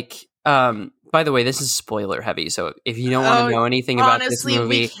then by the way, this is spoiler heavy. So if you don't want to know anything about this movie,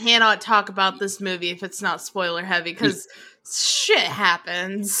 we cannot talk about this movie if it's not spoiler heavy because shit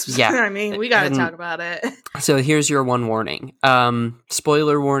happens. Yeah, I mean, we got to talk about it. So here's your one warning.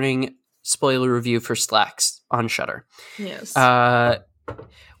 Spoiler warning. Spoiler review for Slacks on Shudder. Yes.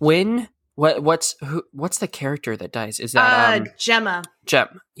 What's the character that dies? Is that Gemma?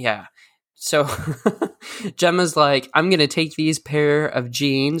 Yeah. So Gemma's like, I'm going to take these pair of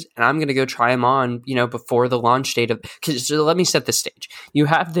jeans and I'm going to go try them on, before the launch date of, so let me set the stage. You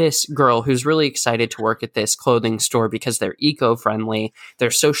have this girl who's really excited to work at this clothing store because they're eco-friendly.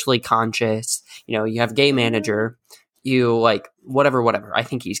 They're socially conscious. You have gay manager, whatever. I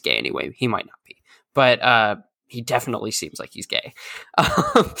think he's gay anyway. He might not be, but, he definitely seems like he's gay.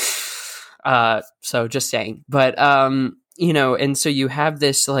 So just saying, but, and so you have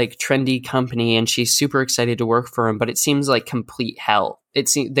this trendy company and she's super excited to work for him, but it seems like complete hell.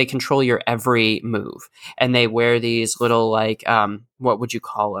 They control your every move and they wear these little, what would you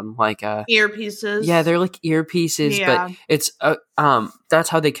call them? Earpieces. Yeah, they're like earpieces, yeah. but it's, that's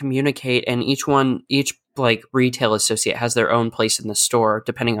how they communicate. And each like retail associate has their own place in the store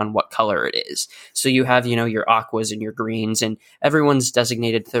depending on what color it is. So you have, you know, your aquas and your greens, and everyone's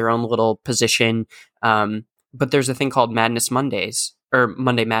designated to their own little position. But there's a thing called Madness Mondays, or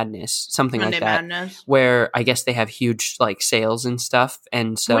Monday Madness, something Monday like that, Madness. where I guess they have huge like sales and stuff.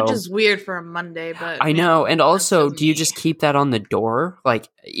 And so, which is weird for a Monday, but I know. And also, that's do you me. just keep that on the door? Like,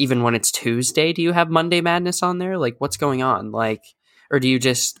 even when it's Tuesday, do you have Monday Madness on there? Like, what's going on? Like, or do you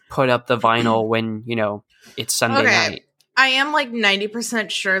just put up the vinyl when, you know, it's Sunday night? I am like 90%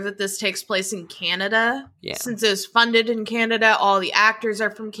 sure that this takes place in Canada. Yeah. Since it was funded in Canada, all the actors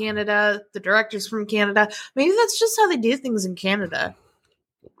are from Canada, the director's from Canada. Maybe that's just how they do things in Canada.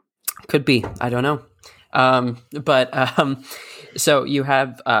 Could be. I don't know. So you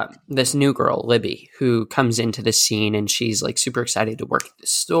have this new girl, Libby, who comes into the scene, and she's like super excited to work at the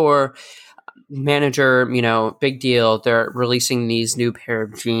store. Manager, you know, big deal. They're releasing these new pair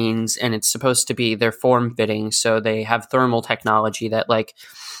of jeans, and it's supposed to be they're form fitting. So they have thermal technology that like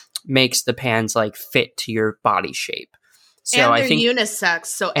makes the pants like fit to your body shape. So and they're I think unisex,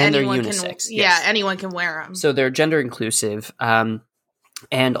 so and they're anyone unisex, can, yes. anyone can wear them. So they're gender inclusive.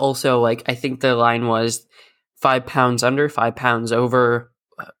 And also, like, I think the line was 5 pounds under, 5 pounds over.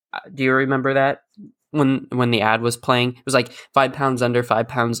 Do you remember that when the ad was playing? It was like 5 pounds under, 5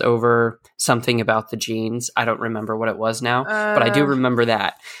 pounds over, something about the jeans. I don't remember what it was now, but I do remember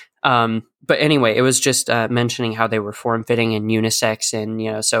that. But anyway, it was just mentioning how they were form fitting and unisex, and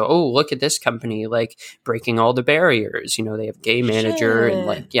you know, so look at this company like breaking all the barriers. You know, they have gay manager and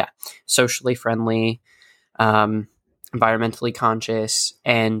like socially friendly. Environmentally conscious,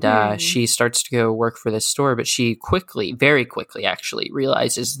 and she starts to go work for this store, but she very quickly actually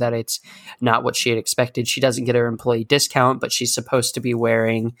realizes that it's not what she had expected. She doesn't get her employee discount, but she's supposed to be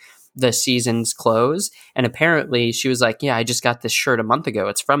wearing the season's clothes, and apparently she was like, I just got this shirt a month ago,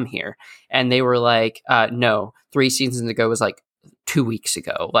 it's from here. And they were like, no, 3 seasons ago was like 2 weeks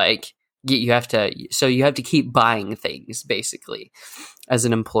ago. Like, you have to keep buying things basically as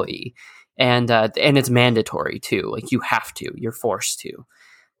an employee. And it's mandatory too. Like you're forced to.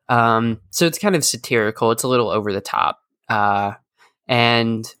 So it's kind of satirical. It's a little over the top.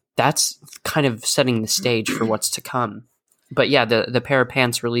 And that's kind of setting the stage for what's to come. But yeah, the pair of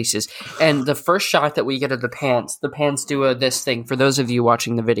pants releases. And the first shot that we get of the pants do this thing. For those of you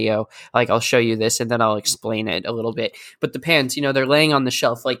watching the video, like I'll show you this and then I'll explain it a little bit. But the pants, you know, they're laying on the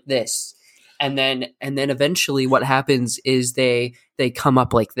shelf like this. And then eventually what happens is they come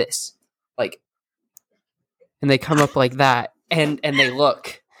up like this. And they come up like that, and they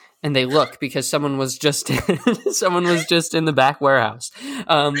look because someone was just in the back warehouse.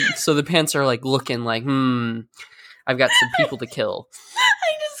 So the pants are like looking like, I've got some people to kill.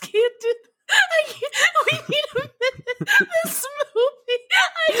 I just can't do. We need a minute. This movie.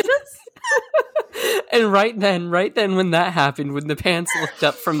 And right then, when that happened, when the pants looked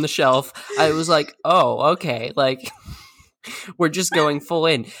up from the shelf, I was like, oh, okay, like. We're just going full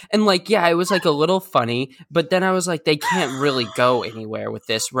in. And like, it was like a little funny, but then I was like, they can't really go anywhere with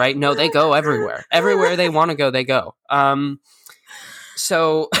this, right? No, they go everywhere. Everywhere they want to go, they go.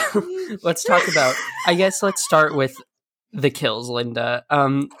 So let's start with the kills, Linda.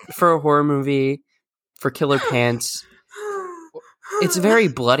 For a horror movie, for Killer Pants, it's very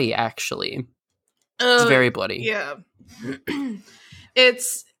bloody, actually. It's very bloody. Yeah.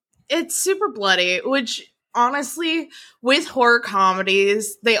 It's super bloody, which honestly, with horror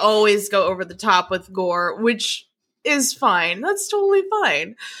comedies, they always go over the top with gore, which is fine. That's totally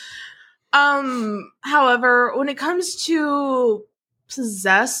fine. However, when it comes to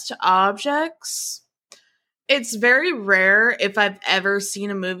possessed objects, it's very rare, if I've ever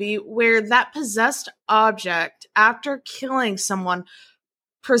seen a movie, where that possessed object, after killing someone,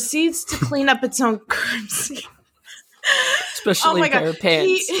 proceeds to clean up its own crime scene. Especially pair of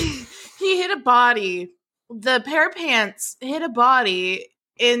pants. He hit a body. The pair of pants hit a body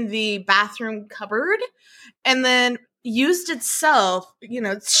in the bathroom cupboard and then used itself,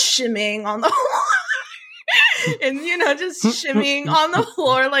 shimmying on the floor. And, just shimmying on the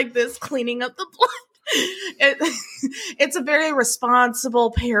floor like this, cleaning up the blood. It's a very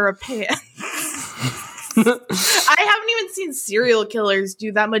responsible pair of pants. I haven't even seen serial killers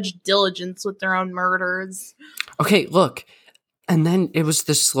do that much diligence with their own murders. Okay, look. And then it was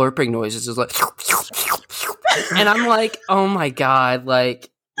the slurping noises. It was like... And I'm like, oh my god, like,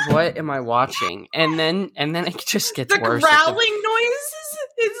 what am I watching? And then it just gets worse. The growling noises?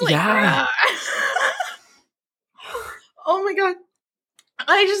 It's like... Yeah. Oh my god.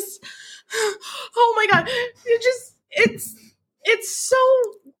 Oh my god. It's so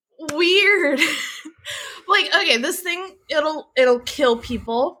weird. Like, okay, this thing, it'll kill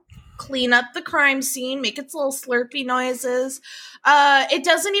people. clean up the crime scene, make its little slurpy noises. It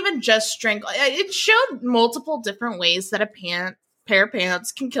doesn't even just strangle. It showed multiple different ways that a pair of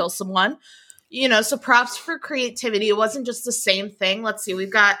pants can kill someone. So props for creativity. It wasn't just the same thing. Let's see.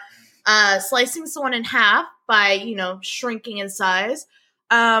 We've got slicing someone in half by, shrinking in size.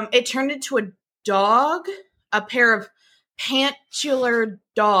 It turned into a dog, a pair of pantular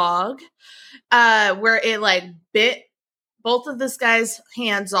dog, where it bit both of this guy's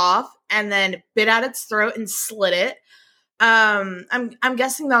hands off and then bit out its throat and slit it. I'm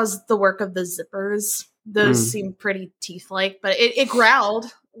guessing that was the work of the zippers. Those seem pretty teeth-like, but it growled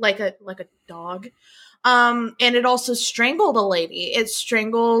like a dog. And it also strangled a lady. It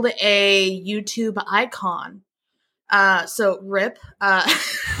strangled a YouTube icon. So rip.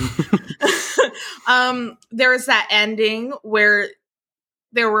 There was that ending where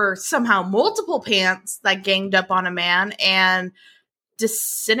there were somehow multiple pants that ganged up on a man and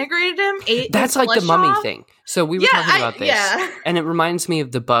disintegrated him. That's like the mummy off. thing. So we were talking about this, and it reminds me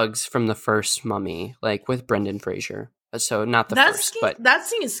of the bugs from the first Mummy, like with Brendan Fraser. So not the first, but that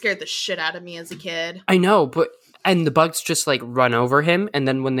scene scared the shit out of me as a kid. I know, and the bugs just run over him, and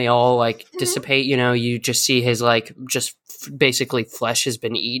then when they all dissipate, you just see his just basically flesh has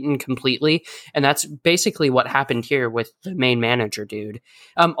been eaten completely, and that's basically what happened here with the main manager dude.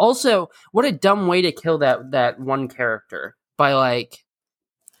 Also, what a dumb way to kill that one character by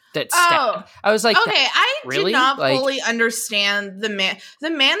that stab. I was like, okay, I really? did not fully understand the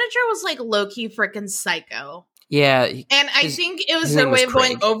manager was low key freaking psycho. Yeah, and I think it was their way of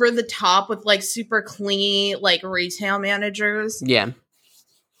going over the top with super clean retail managers. Yeah.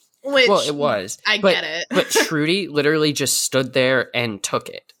 Which, well, it was. I get it. But Trudy literally just stood there and took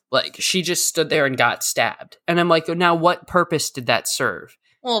it. She just stood there and got stabbed. And I'm like, now what purpose did that serve?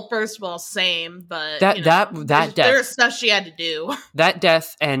 Well, first of all, same, but that death. There's stuff she had to do. That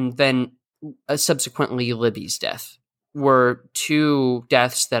death and then subsequently Libby's death were two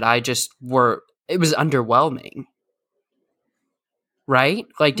deaths that it was underwhelming. Right?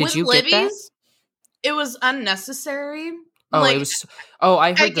 Did with you Libby's, get that? It was unnecessary. It was. Oh,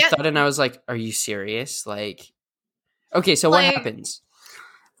 I heard the thud and I was like, "Are you serious?" Okay, so what happens?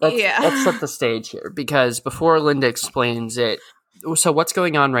 Let's set the stage here because before Linda explains it, so what's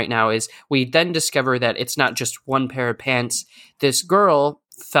going on right now is we then discover that it's not just one pair of pants. This girl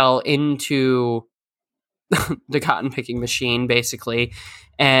fell into the cotton picking machine, basically,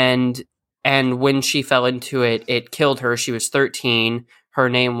 and when she fell into it, it killed her. She was 13. Her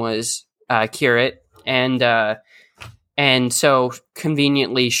name was Kirat, and so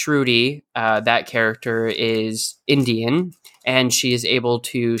conveniently, Shruti, that character is Indian, and she is able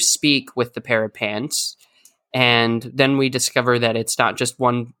to speak with the pair of pants. And then we discover that it's not just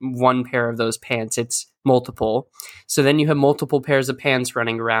one pair of those pants; it's multiple. So then you have multiple pairs of pants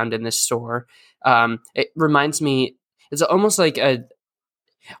running around in this store. It reminds me; it's almost like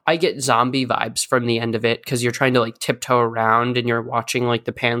I get zombie vibes from the end of it because you're trying to tiptoe around and you're watching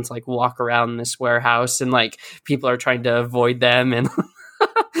the pants walk around this warehouse and people are trying to avoid them and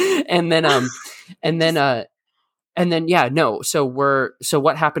So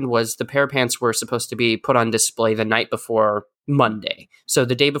what happened was the pair of pants were supposed to be put on display the night before Monday. So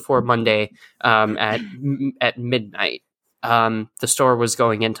the day before Monday, at midnight, the store was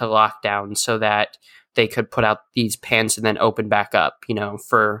going into lockdown so that they could put out these pants and then open back up,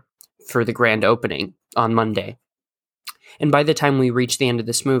 for the grand opening on Monday. And by the time we reach the end of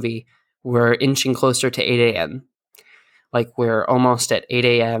this movie, we're inching closer to 8 a.m. We're almost at 8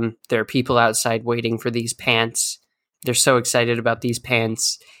 a.m. There are people outside waiting for these pants. They're so excited about these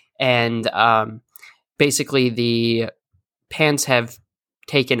pants. And basically the pants have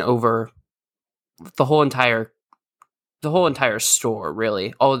taken over the whole entire store,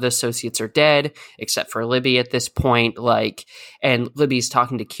 really. All of the associates are dead, except for Libby at this point. And Libby's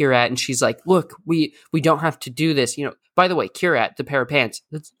talking to Kirat, and she's like, look, we don't have to do this. By the way, Kirat, the pair of pants,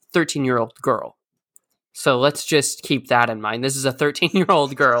 that's a 13-year-old girl. So let's just keep that in mind. This is a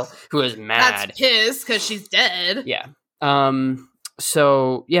 13-year-old girl who is mad. That's pissed because she's dead. Yeah.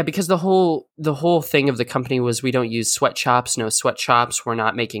 So yeah, because the whole thing of the company was we don't use sweatshops, no sweatshops. We're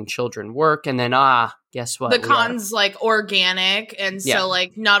not making children work. And then, guess what? The cotton's organic. And so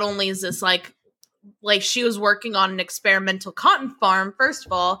not only is this she was working on an experimental cotton farm, first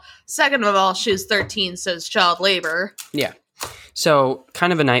of all. Second of all, she was 13, so it's child labor. Yeah. So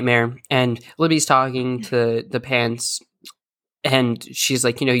kind of a nightmare. And Libby's talking to the pants and she's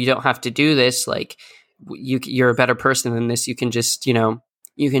like, you don't have to do this. You're a better person than this. You can just,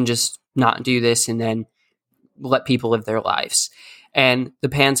 not do this and then let people live their lives. And the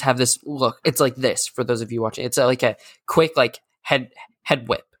pants have this look. It's like this for those of you watching. It's a quick head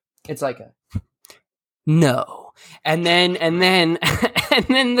whip. It's like a no, and then and then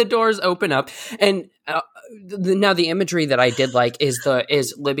the doors open up, and now the imagery that I did like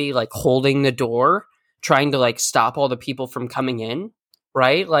is Libby like holding the door, trying to like stop all the people from coming in,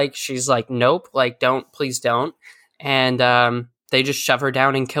 right? Like she's like, nope, like please don't, and they just shove her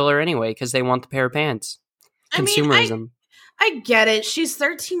down and kill her anyway because they want the pair of pants. Consumerism. I get it. She's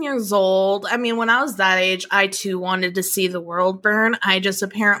 13 years old. I mean, when I was that age, I too wanted to see the world burn. I just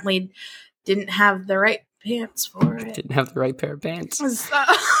apparently didn't have the right pants for it. Didn't have the right pair of pants.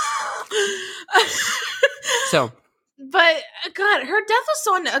 So. But, God, her death was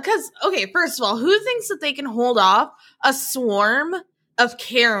so... Because, okay, first of all, who thinks that they can hold off a swarm of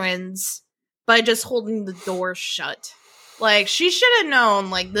Karens by just holding the door shut? Like, she should have known,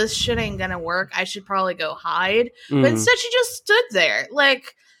 like, this shit ain't gonna work. I should probably go hide. But instead, she just stood there.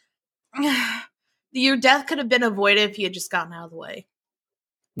 Like, your death could have been avoided if you had just gotten out of the way.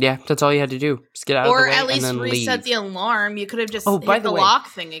 Yeah, that's all you had to do. Just get out of the way and then leave. Or at least reset the alarm. You could have just hit the lock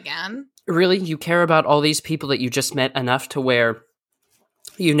thing again. Really? You care about all these people that you just met enough to where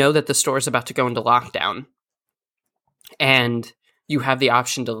you know that the store is about to go into lockdown. And you have the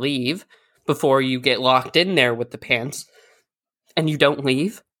option to leave before you get locked in there with the pants. And you don't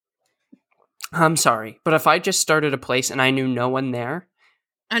leave? I'm sorry, but if I just started a place and I knew no one there,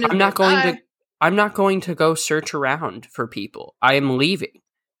 I'm not going to go search around for people. I am leaving.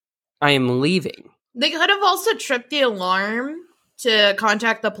 They could have also tripped the alarm to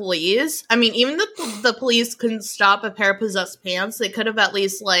contact the police. I mean, even if the police couldn't stop a pair of possessed pants, they could have at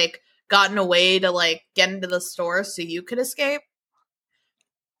least like gotten a way to like get into the store so you could escape.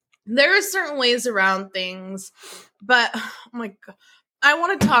 There are certain ways around things, but oh my God, I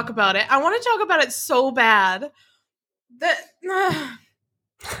want to talk about it. I want to talk about it so bad. The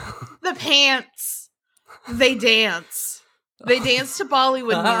pants, they dance. They dance to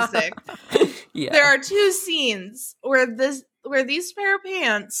Bollywood music. Yeah. There are two scenes where these pair of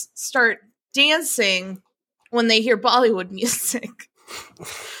pants start dancing when they hear Bollywood music.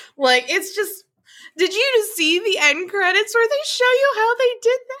 Like, it's just... Did you see the end credits where they show you how they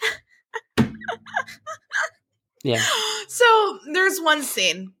did that? Yeah. So, there's one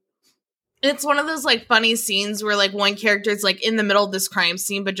scene. It's one of those, like, funny scenes where, like, one character is, like, in the middle of this crime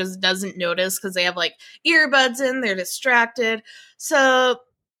scene but just doesn't notice because they have, like, earbuds in. They're distracted. So,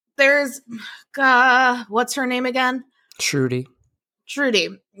 there's... what's her name again? Shruti.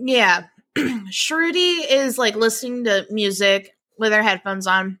 Yeah. Shruti is, like, listening to music with her headphones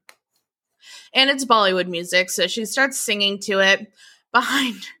on. And it's Bollywood music, so she starts singing to it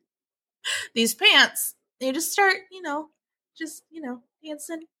behind these pants. They just start,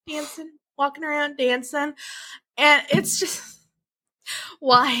 dancing, walking around, dancing. And it's just,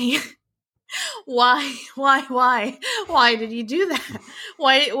 why? Why did you do that?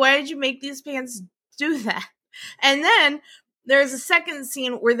 Why did you make these pants do that? And then there's a second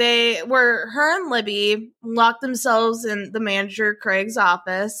scene where her and Libby lock themselves in the manager Craig's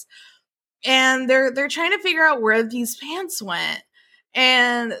office. And they're trying to figure out where these pants went.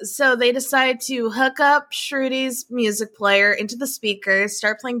 And so they decide to hook up Shruti's music player into the speakers,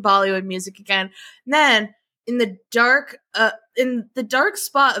 start playing Bollywood music again. And then in the dark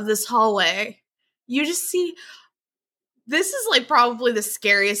spot of this hallway, you just see... This is like probably the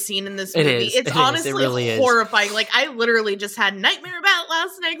scariest scene in this movie. It's honestly really horrifying. Like, I literally just had a nightmare about it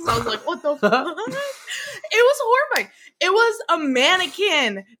last night because I was like, what the fuck? It was horrifying. It was a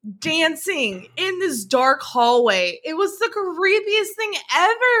mannequin dancing in this dark hallway. It was the creepiest thing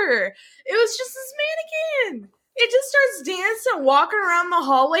ever. It was just this mannequin. It just starts dancing, walking around the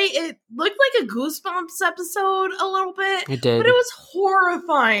hallway. It looked like a Goosebumps episode a little bit. It did. But it was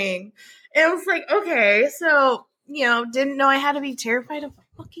horrifying. It was like, okay, so... didn't know I had to be terrified of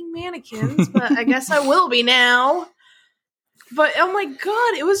fucking mannequins, but I guess I will be now. But, oh my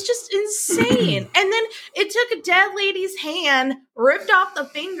God, it was just insane. And then it took a dead lady's hand, ripped off the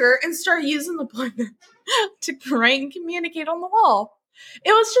finger, and started using the pointer to write and communicate on the wall.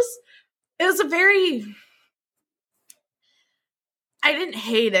 It was a very... I didn't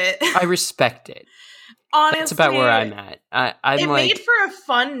hate it. I respect it. Honestly, that's about where I'm at. It made for a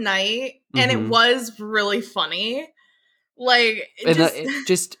fun night, and it was really funny. Like,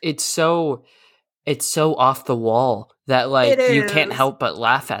 it's so off the wall that like you can't help but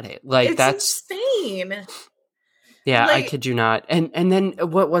laugh at it. Like, that's insane. Yeah, like, I kid you not. And then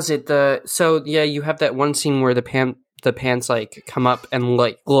what was it? You have that one scene where the pants like come up and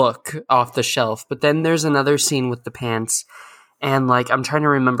like look off the shelf, but then there's another scene with the pants, and like I'm trying to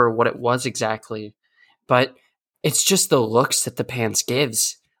remember what it was exactly. But it's just the looks that the pants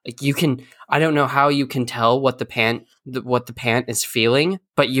gives. Like I don't know how you can tell what the pant is feeling,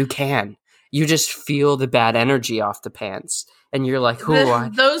 but you can. You just feel the bad energy off the pants, and you're like,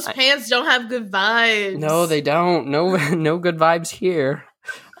 those pants don't have good vibes. No, they don't. No good vibes here.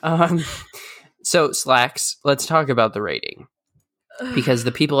 So Slacks, let's talk about the rating. Because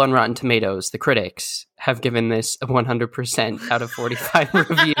the people on Rotten Tomatoes, the critics, have given this a 100% out of 45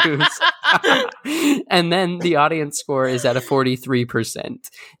 reviews. And then the audience score is at a 43%.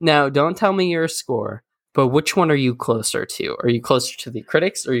 Now, don't tell me your score, but which one are you closer to? Are you closer to the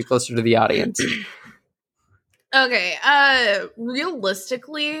critics or are you closer to the audience? Okay,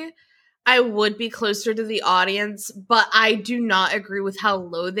 realistically, I would be closer to the audience, but I do not agree with how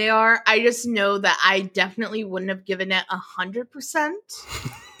low they are. I just know that I definitely wouldn't have given it 100%.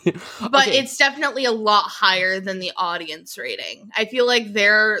 But Okay. It's definitely a lot higher than the audience rating. I feel like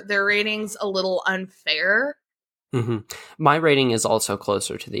their rating's a little unfair. Mm-hmm. My rating is also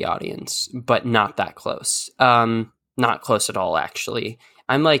closer to the audience, but not that close. Not close at all, actually.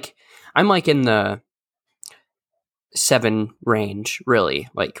 I'm like in the 7 range, really.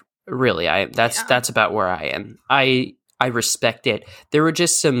 Really, that's about where I am. I respect it. There were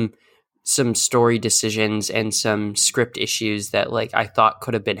just some story decisions and some script issues that like I thought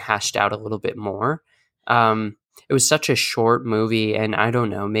could have been hashed out a little bit more. It was such a short movie, and I don't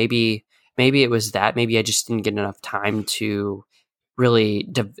know, maybe it was that. Maybe I just didn't get enough time to really.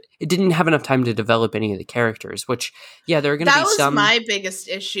 It didn't have enough time to develop any of the characters. Which, yeah, there are going to be some. That was my biggest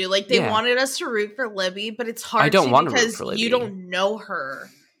issue. Like they wanted us to root for Libby, but it's hard. I don't want to root because for Libby. you don't know her.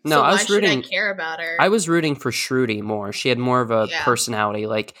 No, so I was why should rooting. I care about her? I was rooting for Shruti more. She had more of a personality.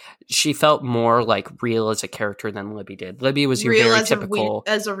 Like she felt more like real as a character than Libby did. Libby was your real very as typical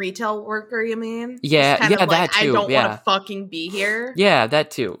as a retail worker. You mean? Yeah, Just kind of that too. I don't yeah. want to fucking be here. Yeah,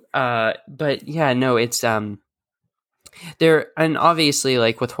 that too. But yeah, no, it's there, and obviously,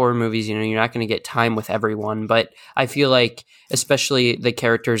 like with horror movies, you know, you're not going to get time with everyone. But I feel like, especially the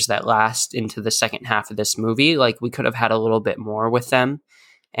characters that last into the second half of this movie, like we could have had a little bit more with them.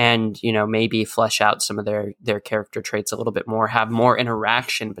 And, you know, maybe flesh out some of their character traits a little bit more, have more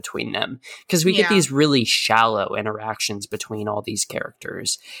interaction between them. Because we get these really shallow interactions between all these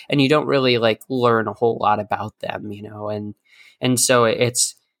characters. And you don't really, like, learn a whole lot about them, you know. And so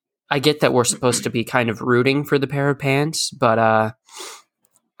it's... I get that we're supposed to be kind of rooting for the pair of pants, but I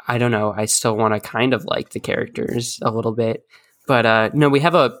don't know. I still want to kind of like the characters a little bit. But no, we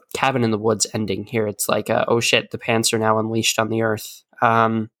have a Cabin in the Woods ending here. It's like, oh shit, the pants are now unleashed on the earth.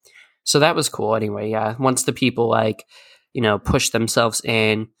 So that was cool anyway. Yeah. Once the people like, you know, push themselves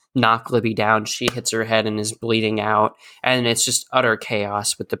in, knock Libby down, she hits her head and is bleeding out. And it's just utter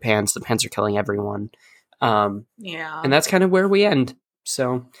chaos with the pants. The pants are killing everyone. And that's kind of where we end.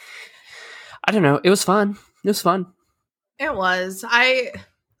 So I don't know. It was fun. It was fun. It was. I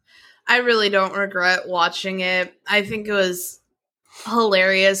really don't regret watching it. I think it was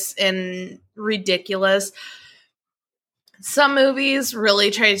hilarious and ridiculous. Some movies really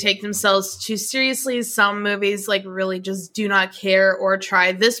try to take themselves too seriously. Some movies like really just do not care or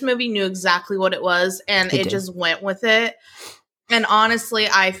try. This movie knew exactly what it was, and it just went with it. And honestly,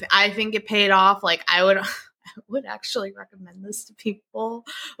 I think it paid off. Like I would actually recommend this to people.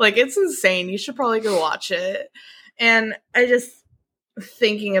 Like it's insane. You should probably go watch it. And I just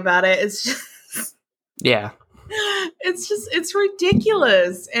thinking about it, it's just it's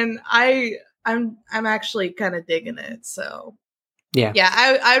ridiculous. And I'm actually kind of digging it. So yeah,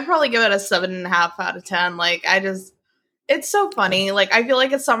 I'd probably give it a 7.5 out of 10. Like it's so funny. Like I feel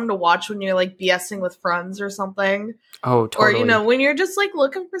like it's something to watch when you're like BSing with friends or something. Oh, totally. Or you know when you're just like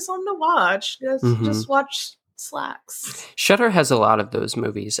looking for something to watch, just watch Slacks. Shudder has a lot of those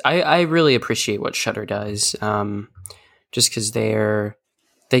movies. I really appreciate what Shudder does. Just because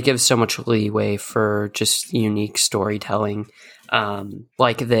they give so much leeway for just unique storytelling.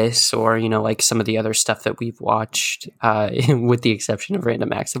 Like this, or you know, like some of the other stuff that we've watched, with the exception of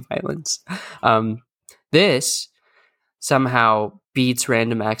Random Acts of Violence. This somehow beats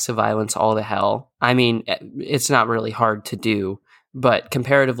Random Acts of Violence all to hell. I mean, it's not really hard to do, but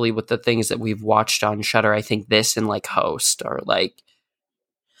comparatively with the things that we've watched on Shudder, I think this and like Host are like,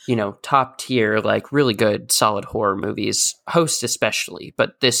 you know, top tier, like really good, solid horror movies. Host especially,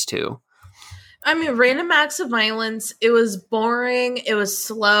 but this too. I mean, Random Acts of Violence, it was boring, it was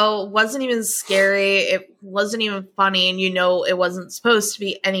slow, it wasn't even scary, it wasn't even funny, and you know it wasn't supposed to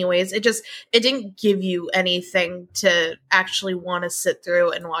be anyways. It didn't give you anything to actually want to sit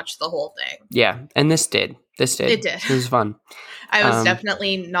through and watch the whole thing. Yeah, and this did. It did. It was fun. I was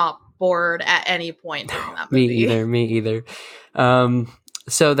definitely not bored at any point during that movie. Me either.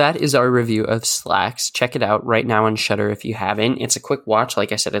 So that is our review of Slacks. Check it out right now on Shudder if you haven't. It's a quick watch.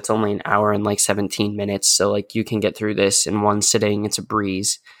 Like I said, it's only an hour and like 17 minutes. So like you can get through this in one sitting. It's a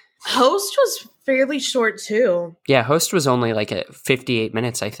breeze. Host was fairly short too. Yeah, Host was only like 58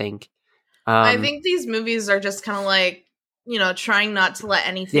 minutes, I think. I think these movies are just kind of like, trying not to let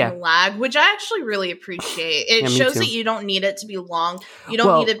anything lag, which I actually really appreciate. It shows that you don't need it to be long. You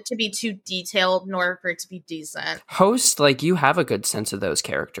don't need it to be too detailed, nor for it to be decent. Host, like, you have a good sense of those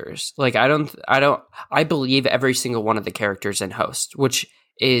characters. Like, I believe every single one of the characters in Host, which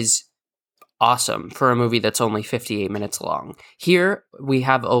is awesome for a movie that's only 58 minutes long. Here, we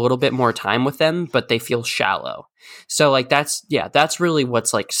have a little bit more time with them, but they feel shallow. So, like, that's really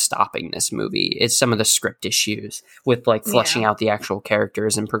what's, like, stopping this movie is some of the script issues with, like, fleshing out the actual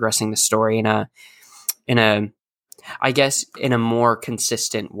characters and progressing the story in a more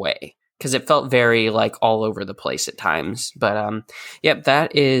consistent way. Because it felt very, like, all over the place at times. But,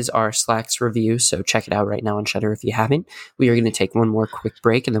 that is our Slacks review. So check it out right now on Shudder if you haven't. We are going to take one more quick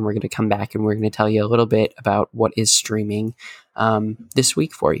break, and then we're going to come back and we're going to tell you a little bit about what is streaming this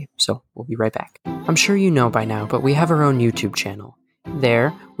week for you. So we'll be right back. I'm sure you know by now, but we have our own YouTube channel.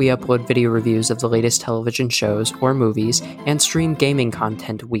 There, we upload video reviews of the latest television shows or movies and stream gaming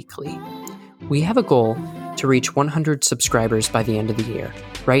content weekly. We have a goal to reach 100 subscribers by the end of the year.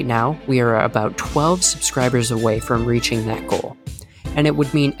 Right now, we are about 12 subscribers away from reaching that goal, and it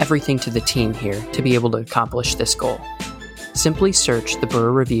would mean everything to the team here to be able to accomplish this goal. Simply search the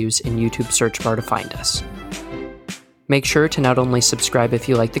Burr Reviews in YouTube search bar to find us. Make sure to not only subscribe if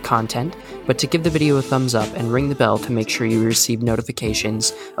you like the content, but to give the video a thumbs up and ring the bell to make sure you receive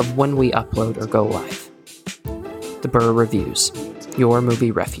notifications of when we upload or go live. The Burr Reviews, your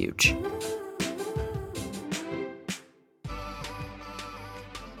movie refuge.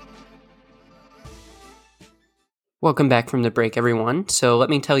 Welcome back from the break, everyone. So let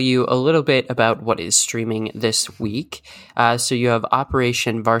me tell you a little bit about what is streaming this week. So you have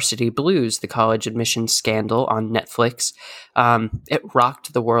Operation Varsity Blues, the college admissions scandal on Netflix. It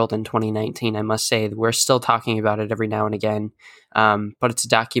rocked the world in 2019, I must say. We're still talking about it every now and again. But it's a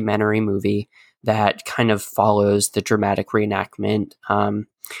documentary movie that kind of follows the dramatic reenactment. And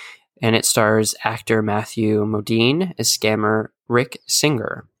it stars actor Matthew Modine as scammer Rick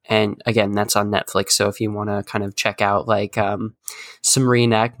Singer. And again, that's on Netflix. So if you want to kind of check out like some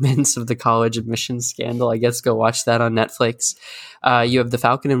reenactments of the college admissions scandal, I guess go watch that on Netflix. You have The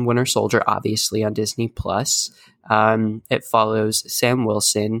Falcon and Winter Soldier, obviously on Disney Plus. It follows Sam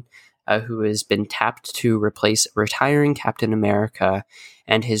Wilson, who has been tapped to replace retiring Captain America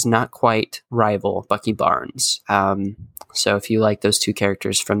and his not quite rival Bucky Barnes. So if you like those two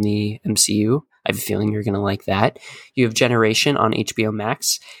characters from the MCU, I have a feeling you're going to like that. You have Generation on HBO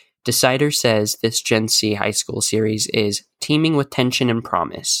Max. Decider says this Gen C high school series is teeming with tension and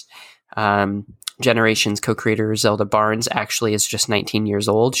promise. Generation's co-creator Zelda Barnes actually is just 19 years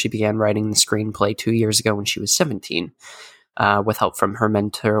old. She began writing the screenplay 2 years ago when she was 17, with help from her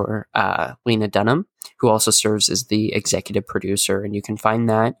mentor, Lena Dunham, who also serves as the executive producer. And you can find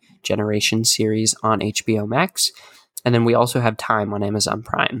that Generation series on HBO Max. And then we also have Time on Amazon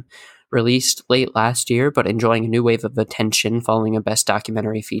Prime. Released late last year, but enjoying a new wave of attention following a Best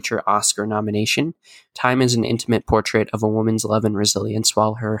Documentary Feature Oscar nomination. Time is an intimate portrait of a woman's love and resilience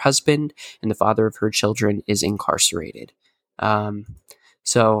while her husband and the father of her children is incarcerated.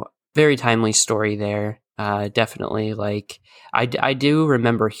 So very timely story there. Definitely, like, I do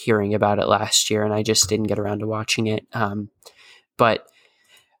remember hearing about it last year, and I just didn't get around to watching it. But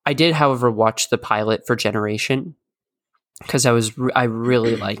I did, however, watch the pilot for Generation, because I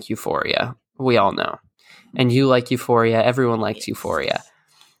really like Euphoria. We all know. And you like Euphoria. Everyone likes Euphoria.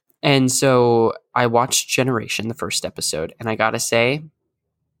 And so I watched Generation, the first episode, and I gotta say,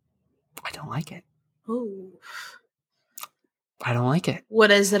 I don't like it. Ooh. I don't like it.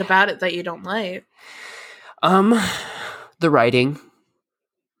 What is it about it that you don't like? The writing.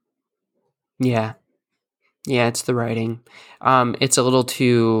 Yeah, it's the writing. It's a little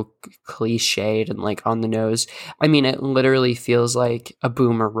too cliched and like on the nose. I mean, it literally feels like a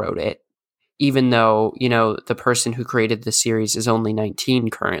boomer wrote it, even though, you know, the person who created the series is only 19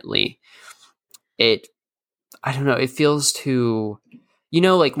 currently. I don't know. It feels too, you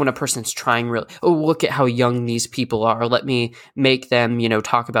know, like when a person's trying really, oh, look at how young these people are. Let me make them, you know,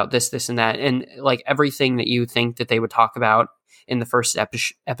 talk about this, this, and that. And like everything that you think that they would talk about in the first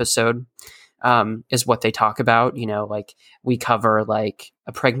episode is what they talk about. You know, like we cover like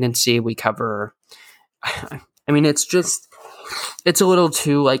a pregnancy, we cover, I mean, it's a little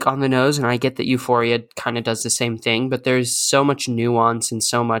too like on the nose, and I get that Euphoria kind of does the same thing, but there's so much nuance and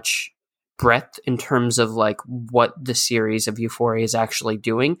so much breadth in terms of like what the series of Euphoria is actually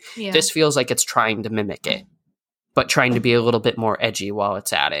doing. Yeah. This feels like it's trying to mimic it, but trying to be a little bit more edgy while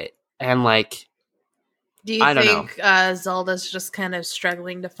it's at it. And like, do you I don't think Zelda's just kind of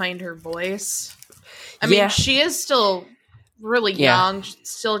struggling to find her voice? I Yeah. mean, she is still really young,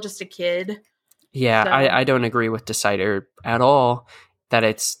 still just a kid. Yeah, So- I don't agree with Decider at all that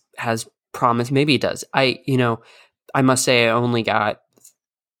it's has promise. Maybe it does. I must say I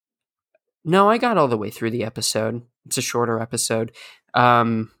got all the way through the episode. It's a shorter episode.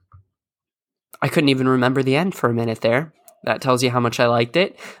 I couldn't even remember the end for a minute there. That tells you how much I liked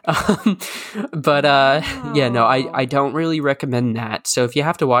it. But I don't really recommend that. So if you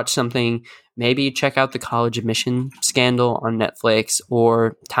have to watch something, maybe check out the College Admission Scandal on Netflix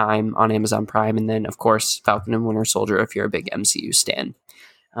or Time on Amazon Prime. And then, of course, Falcon and Winter Soldier if you're a big MCU stan.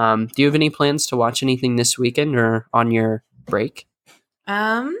 Do you have any plans to watch anything this weekend or on your break?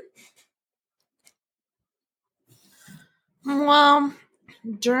 Well,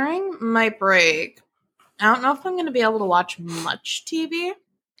 during my break, I don't know if I'm going to be able to watch much TV,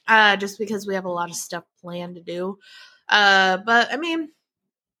 just because we have a lot of stuff planned to do. But I mean,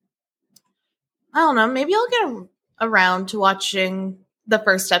 I don't know. Maybe I'll get around to watching the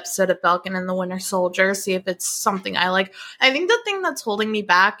first episode of Falcon and the Winter Soldier, see if it's something I like. I think the thing that's holding me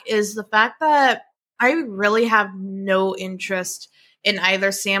back is the fact that I really have no interest in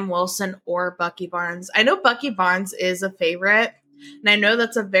either Sam Wilson or Bucky Barnes. I know Bucky Barnes is a favorite, and I know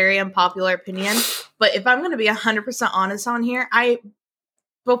that's a very unpopular opinion, but if I'm going to be 100% honest on here,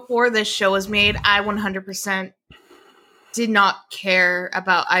 before this show was made, I 100% did not care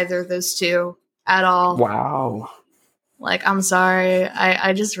about either of those two at all. Wow. Like, I'm sorry.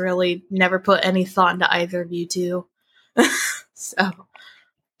 I just really never put any thought into either of you two. So.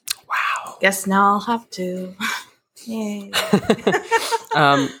 Wow. Guess now I'll have to. Yay.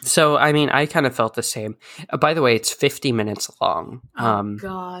 So, I mean, I kind of felt the same. By the way, it's 50 minutes long. Oh,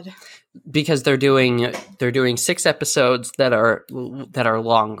 God. Because they're doing 6 episodes that are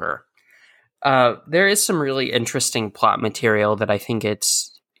longer. There is some really interesting plot material that I think it's,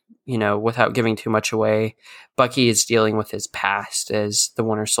 without giving too much away, Bucky is dealing with his past as the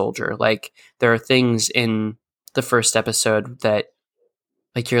Winter Soldier. Like, there are things in the first episode that,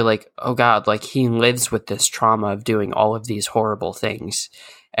 like, you're like, oh God, like, he lives with this trauma of doing all of these horrible things.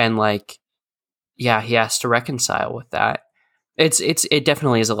 And, like, yeah, he has to reconcile with that. It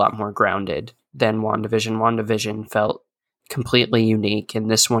definitely is a lot more grounded than WandaVision. WandaVision felt completely unique,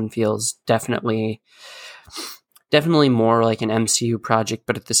 and this one feels definitely more like an MCU project,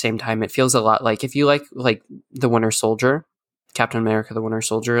 but at the same time, it feels a lot like, if you like the Winter Soldier, Captain America, the Winter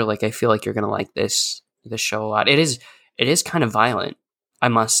Soldier, like, I feel like you're going to like this show a lot. It is kind of violent, I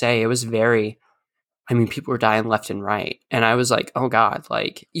must say. It was very, I mean, people were dying left and right. And I was like, oh God,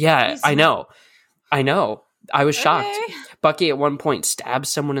 like, yeah, I know. I was shocked. Bucky at one point stabs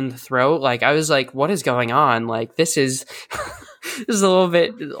someone in the throat. Like, I was like, what is going on? Like, this is a little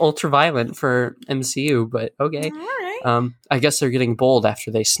bit ultra violent for MCU, but okay. All right. I guess they're getting bold after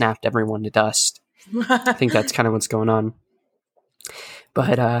they snapped everyone to dust. I think that's kind of what's going on.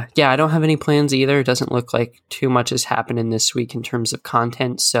 But yeah, I don't have any plans either. It doesn't look like too much has happened this week in terms of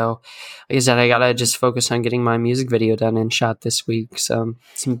content. So like I said, I gotta just focus on getting my music video done and shot this week. So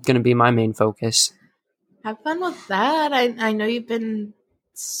it's going to be my main focus. Have fun with that. I know you've been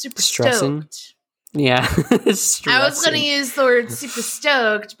super Stressing. stoked. Yeah. I was going to use the word super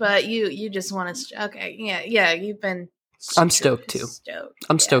stoked, but you just want to. Okay, yeah, you've been. I'm stoked too.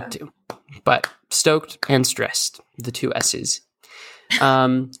 I'm stoked too, but stoked and stressed, the 2 S's.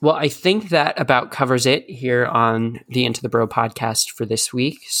 Well, I think that about covers it here on the Into the Bro podcast for this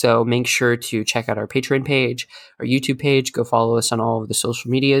week. So make sure to check out our Patreon page, our YouTube page. Go follow us on all of the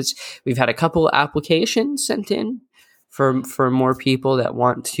social medias. We've had a couple applications sent in for more people that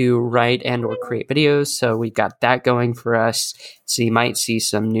want to write and or create videos. So we've got that going for us. So you might see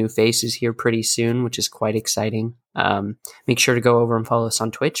some new faces here pretty soon, which is quite exciting. Make sure to go over and follow us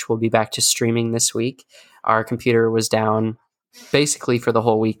on Twitch. We'll be back to streaming this week. Our computer was down basically for the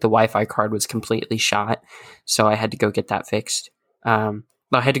whole week. The Wi-Fi card was completely shot, so I had to go get that fixed. I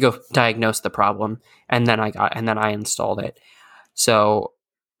had to go diagnose the problem, and then I installed it. So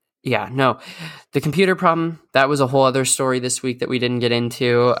yeah, no, the computer problem, that was a whole other story this week that we didn't get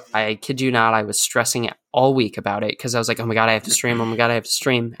into. I kid you not, I was stressing all week about it because I was like, oh my God, I have to stream.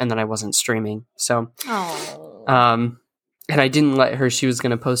 And then I wasn't streaming. So, and I didn't let her. She was going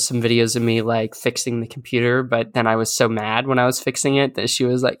to post some videos of me like fixing the computer, but then I was so mad when I was fixing it that she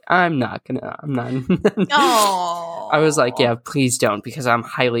was like, I'm not. Oh, I was like, yeah, please don't, because I'm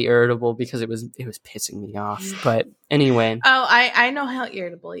highly irritable because it was pissing me off. But anyway. Oh, I know how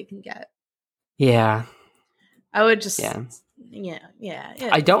irritable you can get. Yeah. I would just, Yeah. yeah.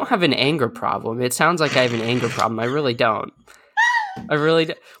 I don't have an anger problem. It sounds like I have an anger problem. I really don't. I really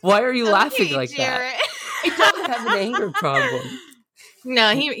don't. Why are you laughing like Jarrett. that? I don't have an anger problem.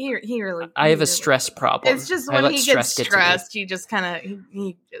 No, he really. I have a really- stress problem. It's just I when let he gets stress get to me. stressed, he just kind of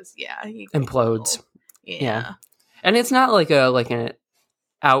he just he goes Implodes. a little- Yeah. Yeah. And it's not like an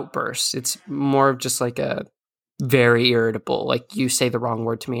outburst. It's more of just like a very irritable. Like you say the wrong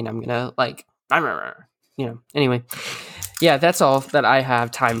word to me, and I'm gonna like, Anyway, yeah, that's all that I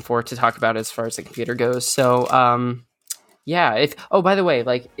have time for to talk about as far as the computer goes. So, yeah. By the way,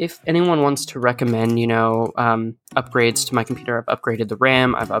 like if anyone wants to recommend, upgrades to my computer, I've upgraded the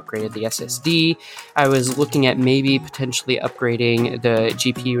RAM, I've upgraded the SSD. I was looking at maybe potentially upgrading the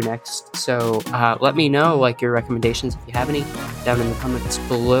GPU next. So let me know like your recommendations if you have any down in the comments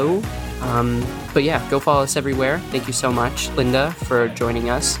below. But yeah, go follow us everywhere. Thank you so much, Linda, for joining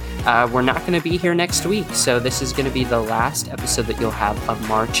us. We're not going to be here next week, so this is going to be the last episode that you'll have of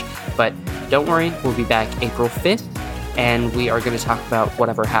March. But don't worry, we'll be back April 5th. And we are going to talk about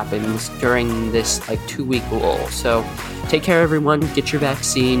whatever happens during this 2-week lull. So take care, everyone. Get your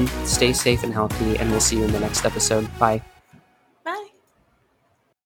vaccine. Stay safe and healthy. And we'll see you in the next episode. Bye.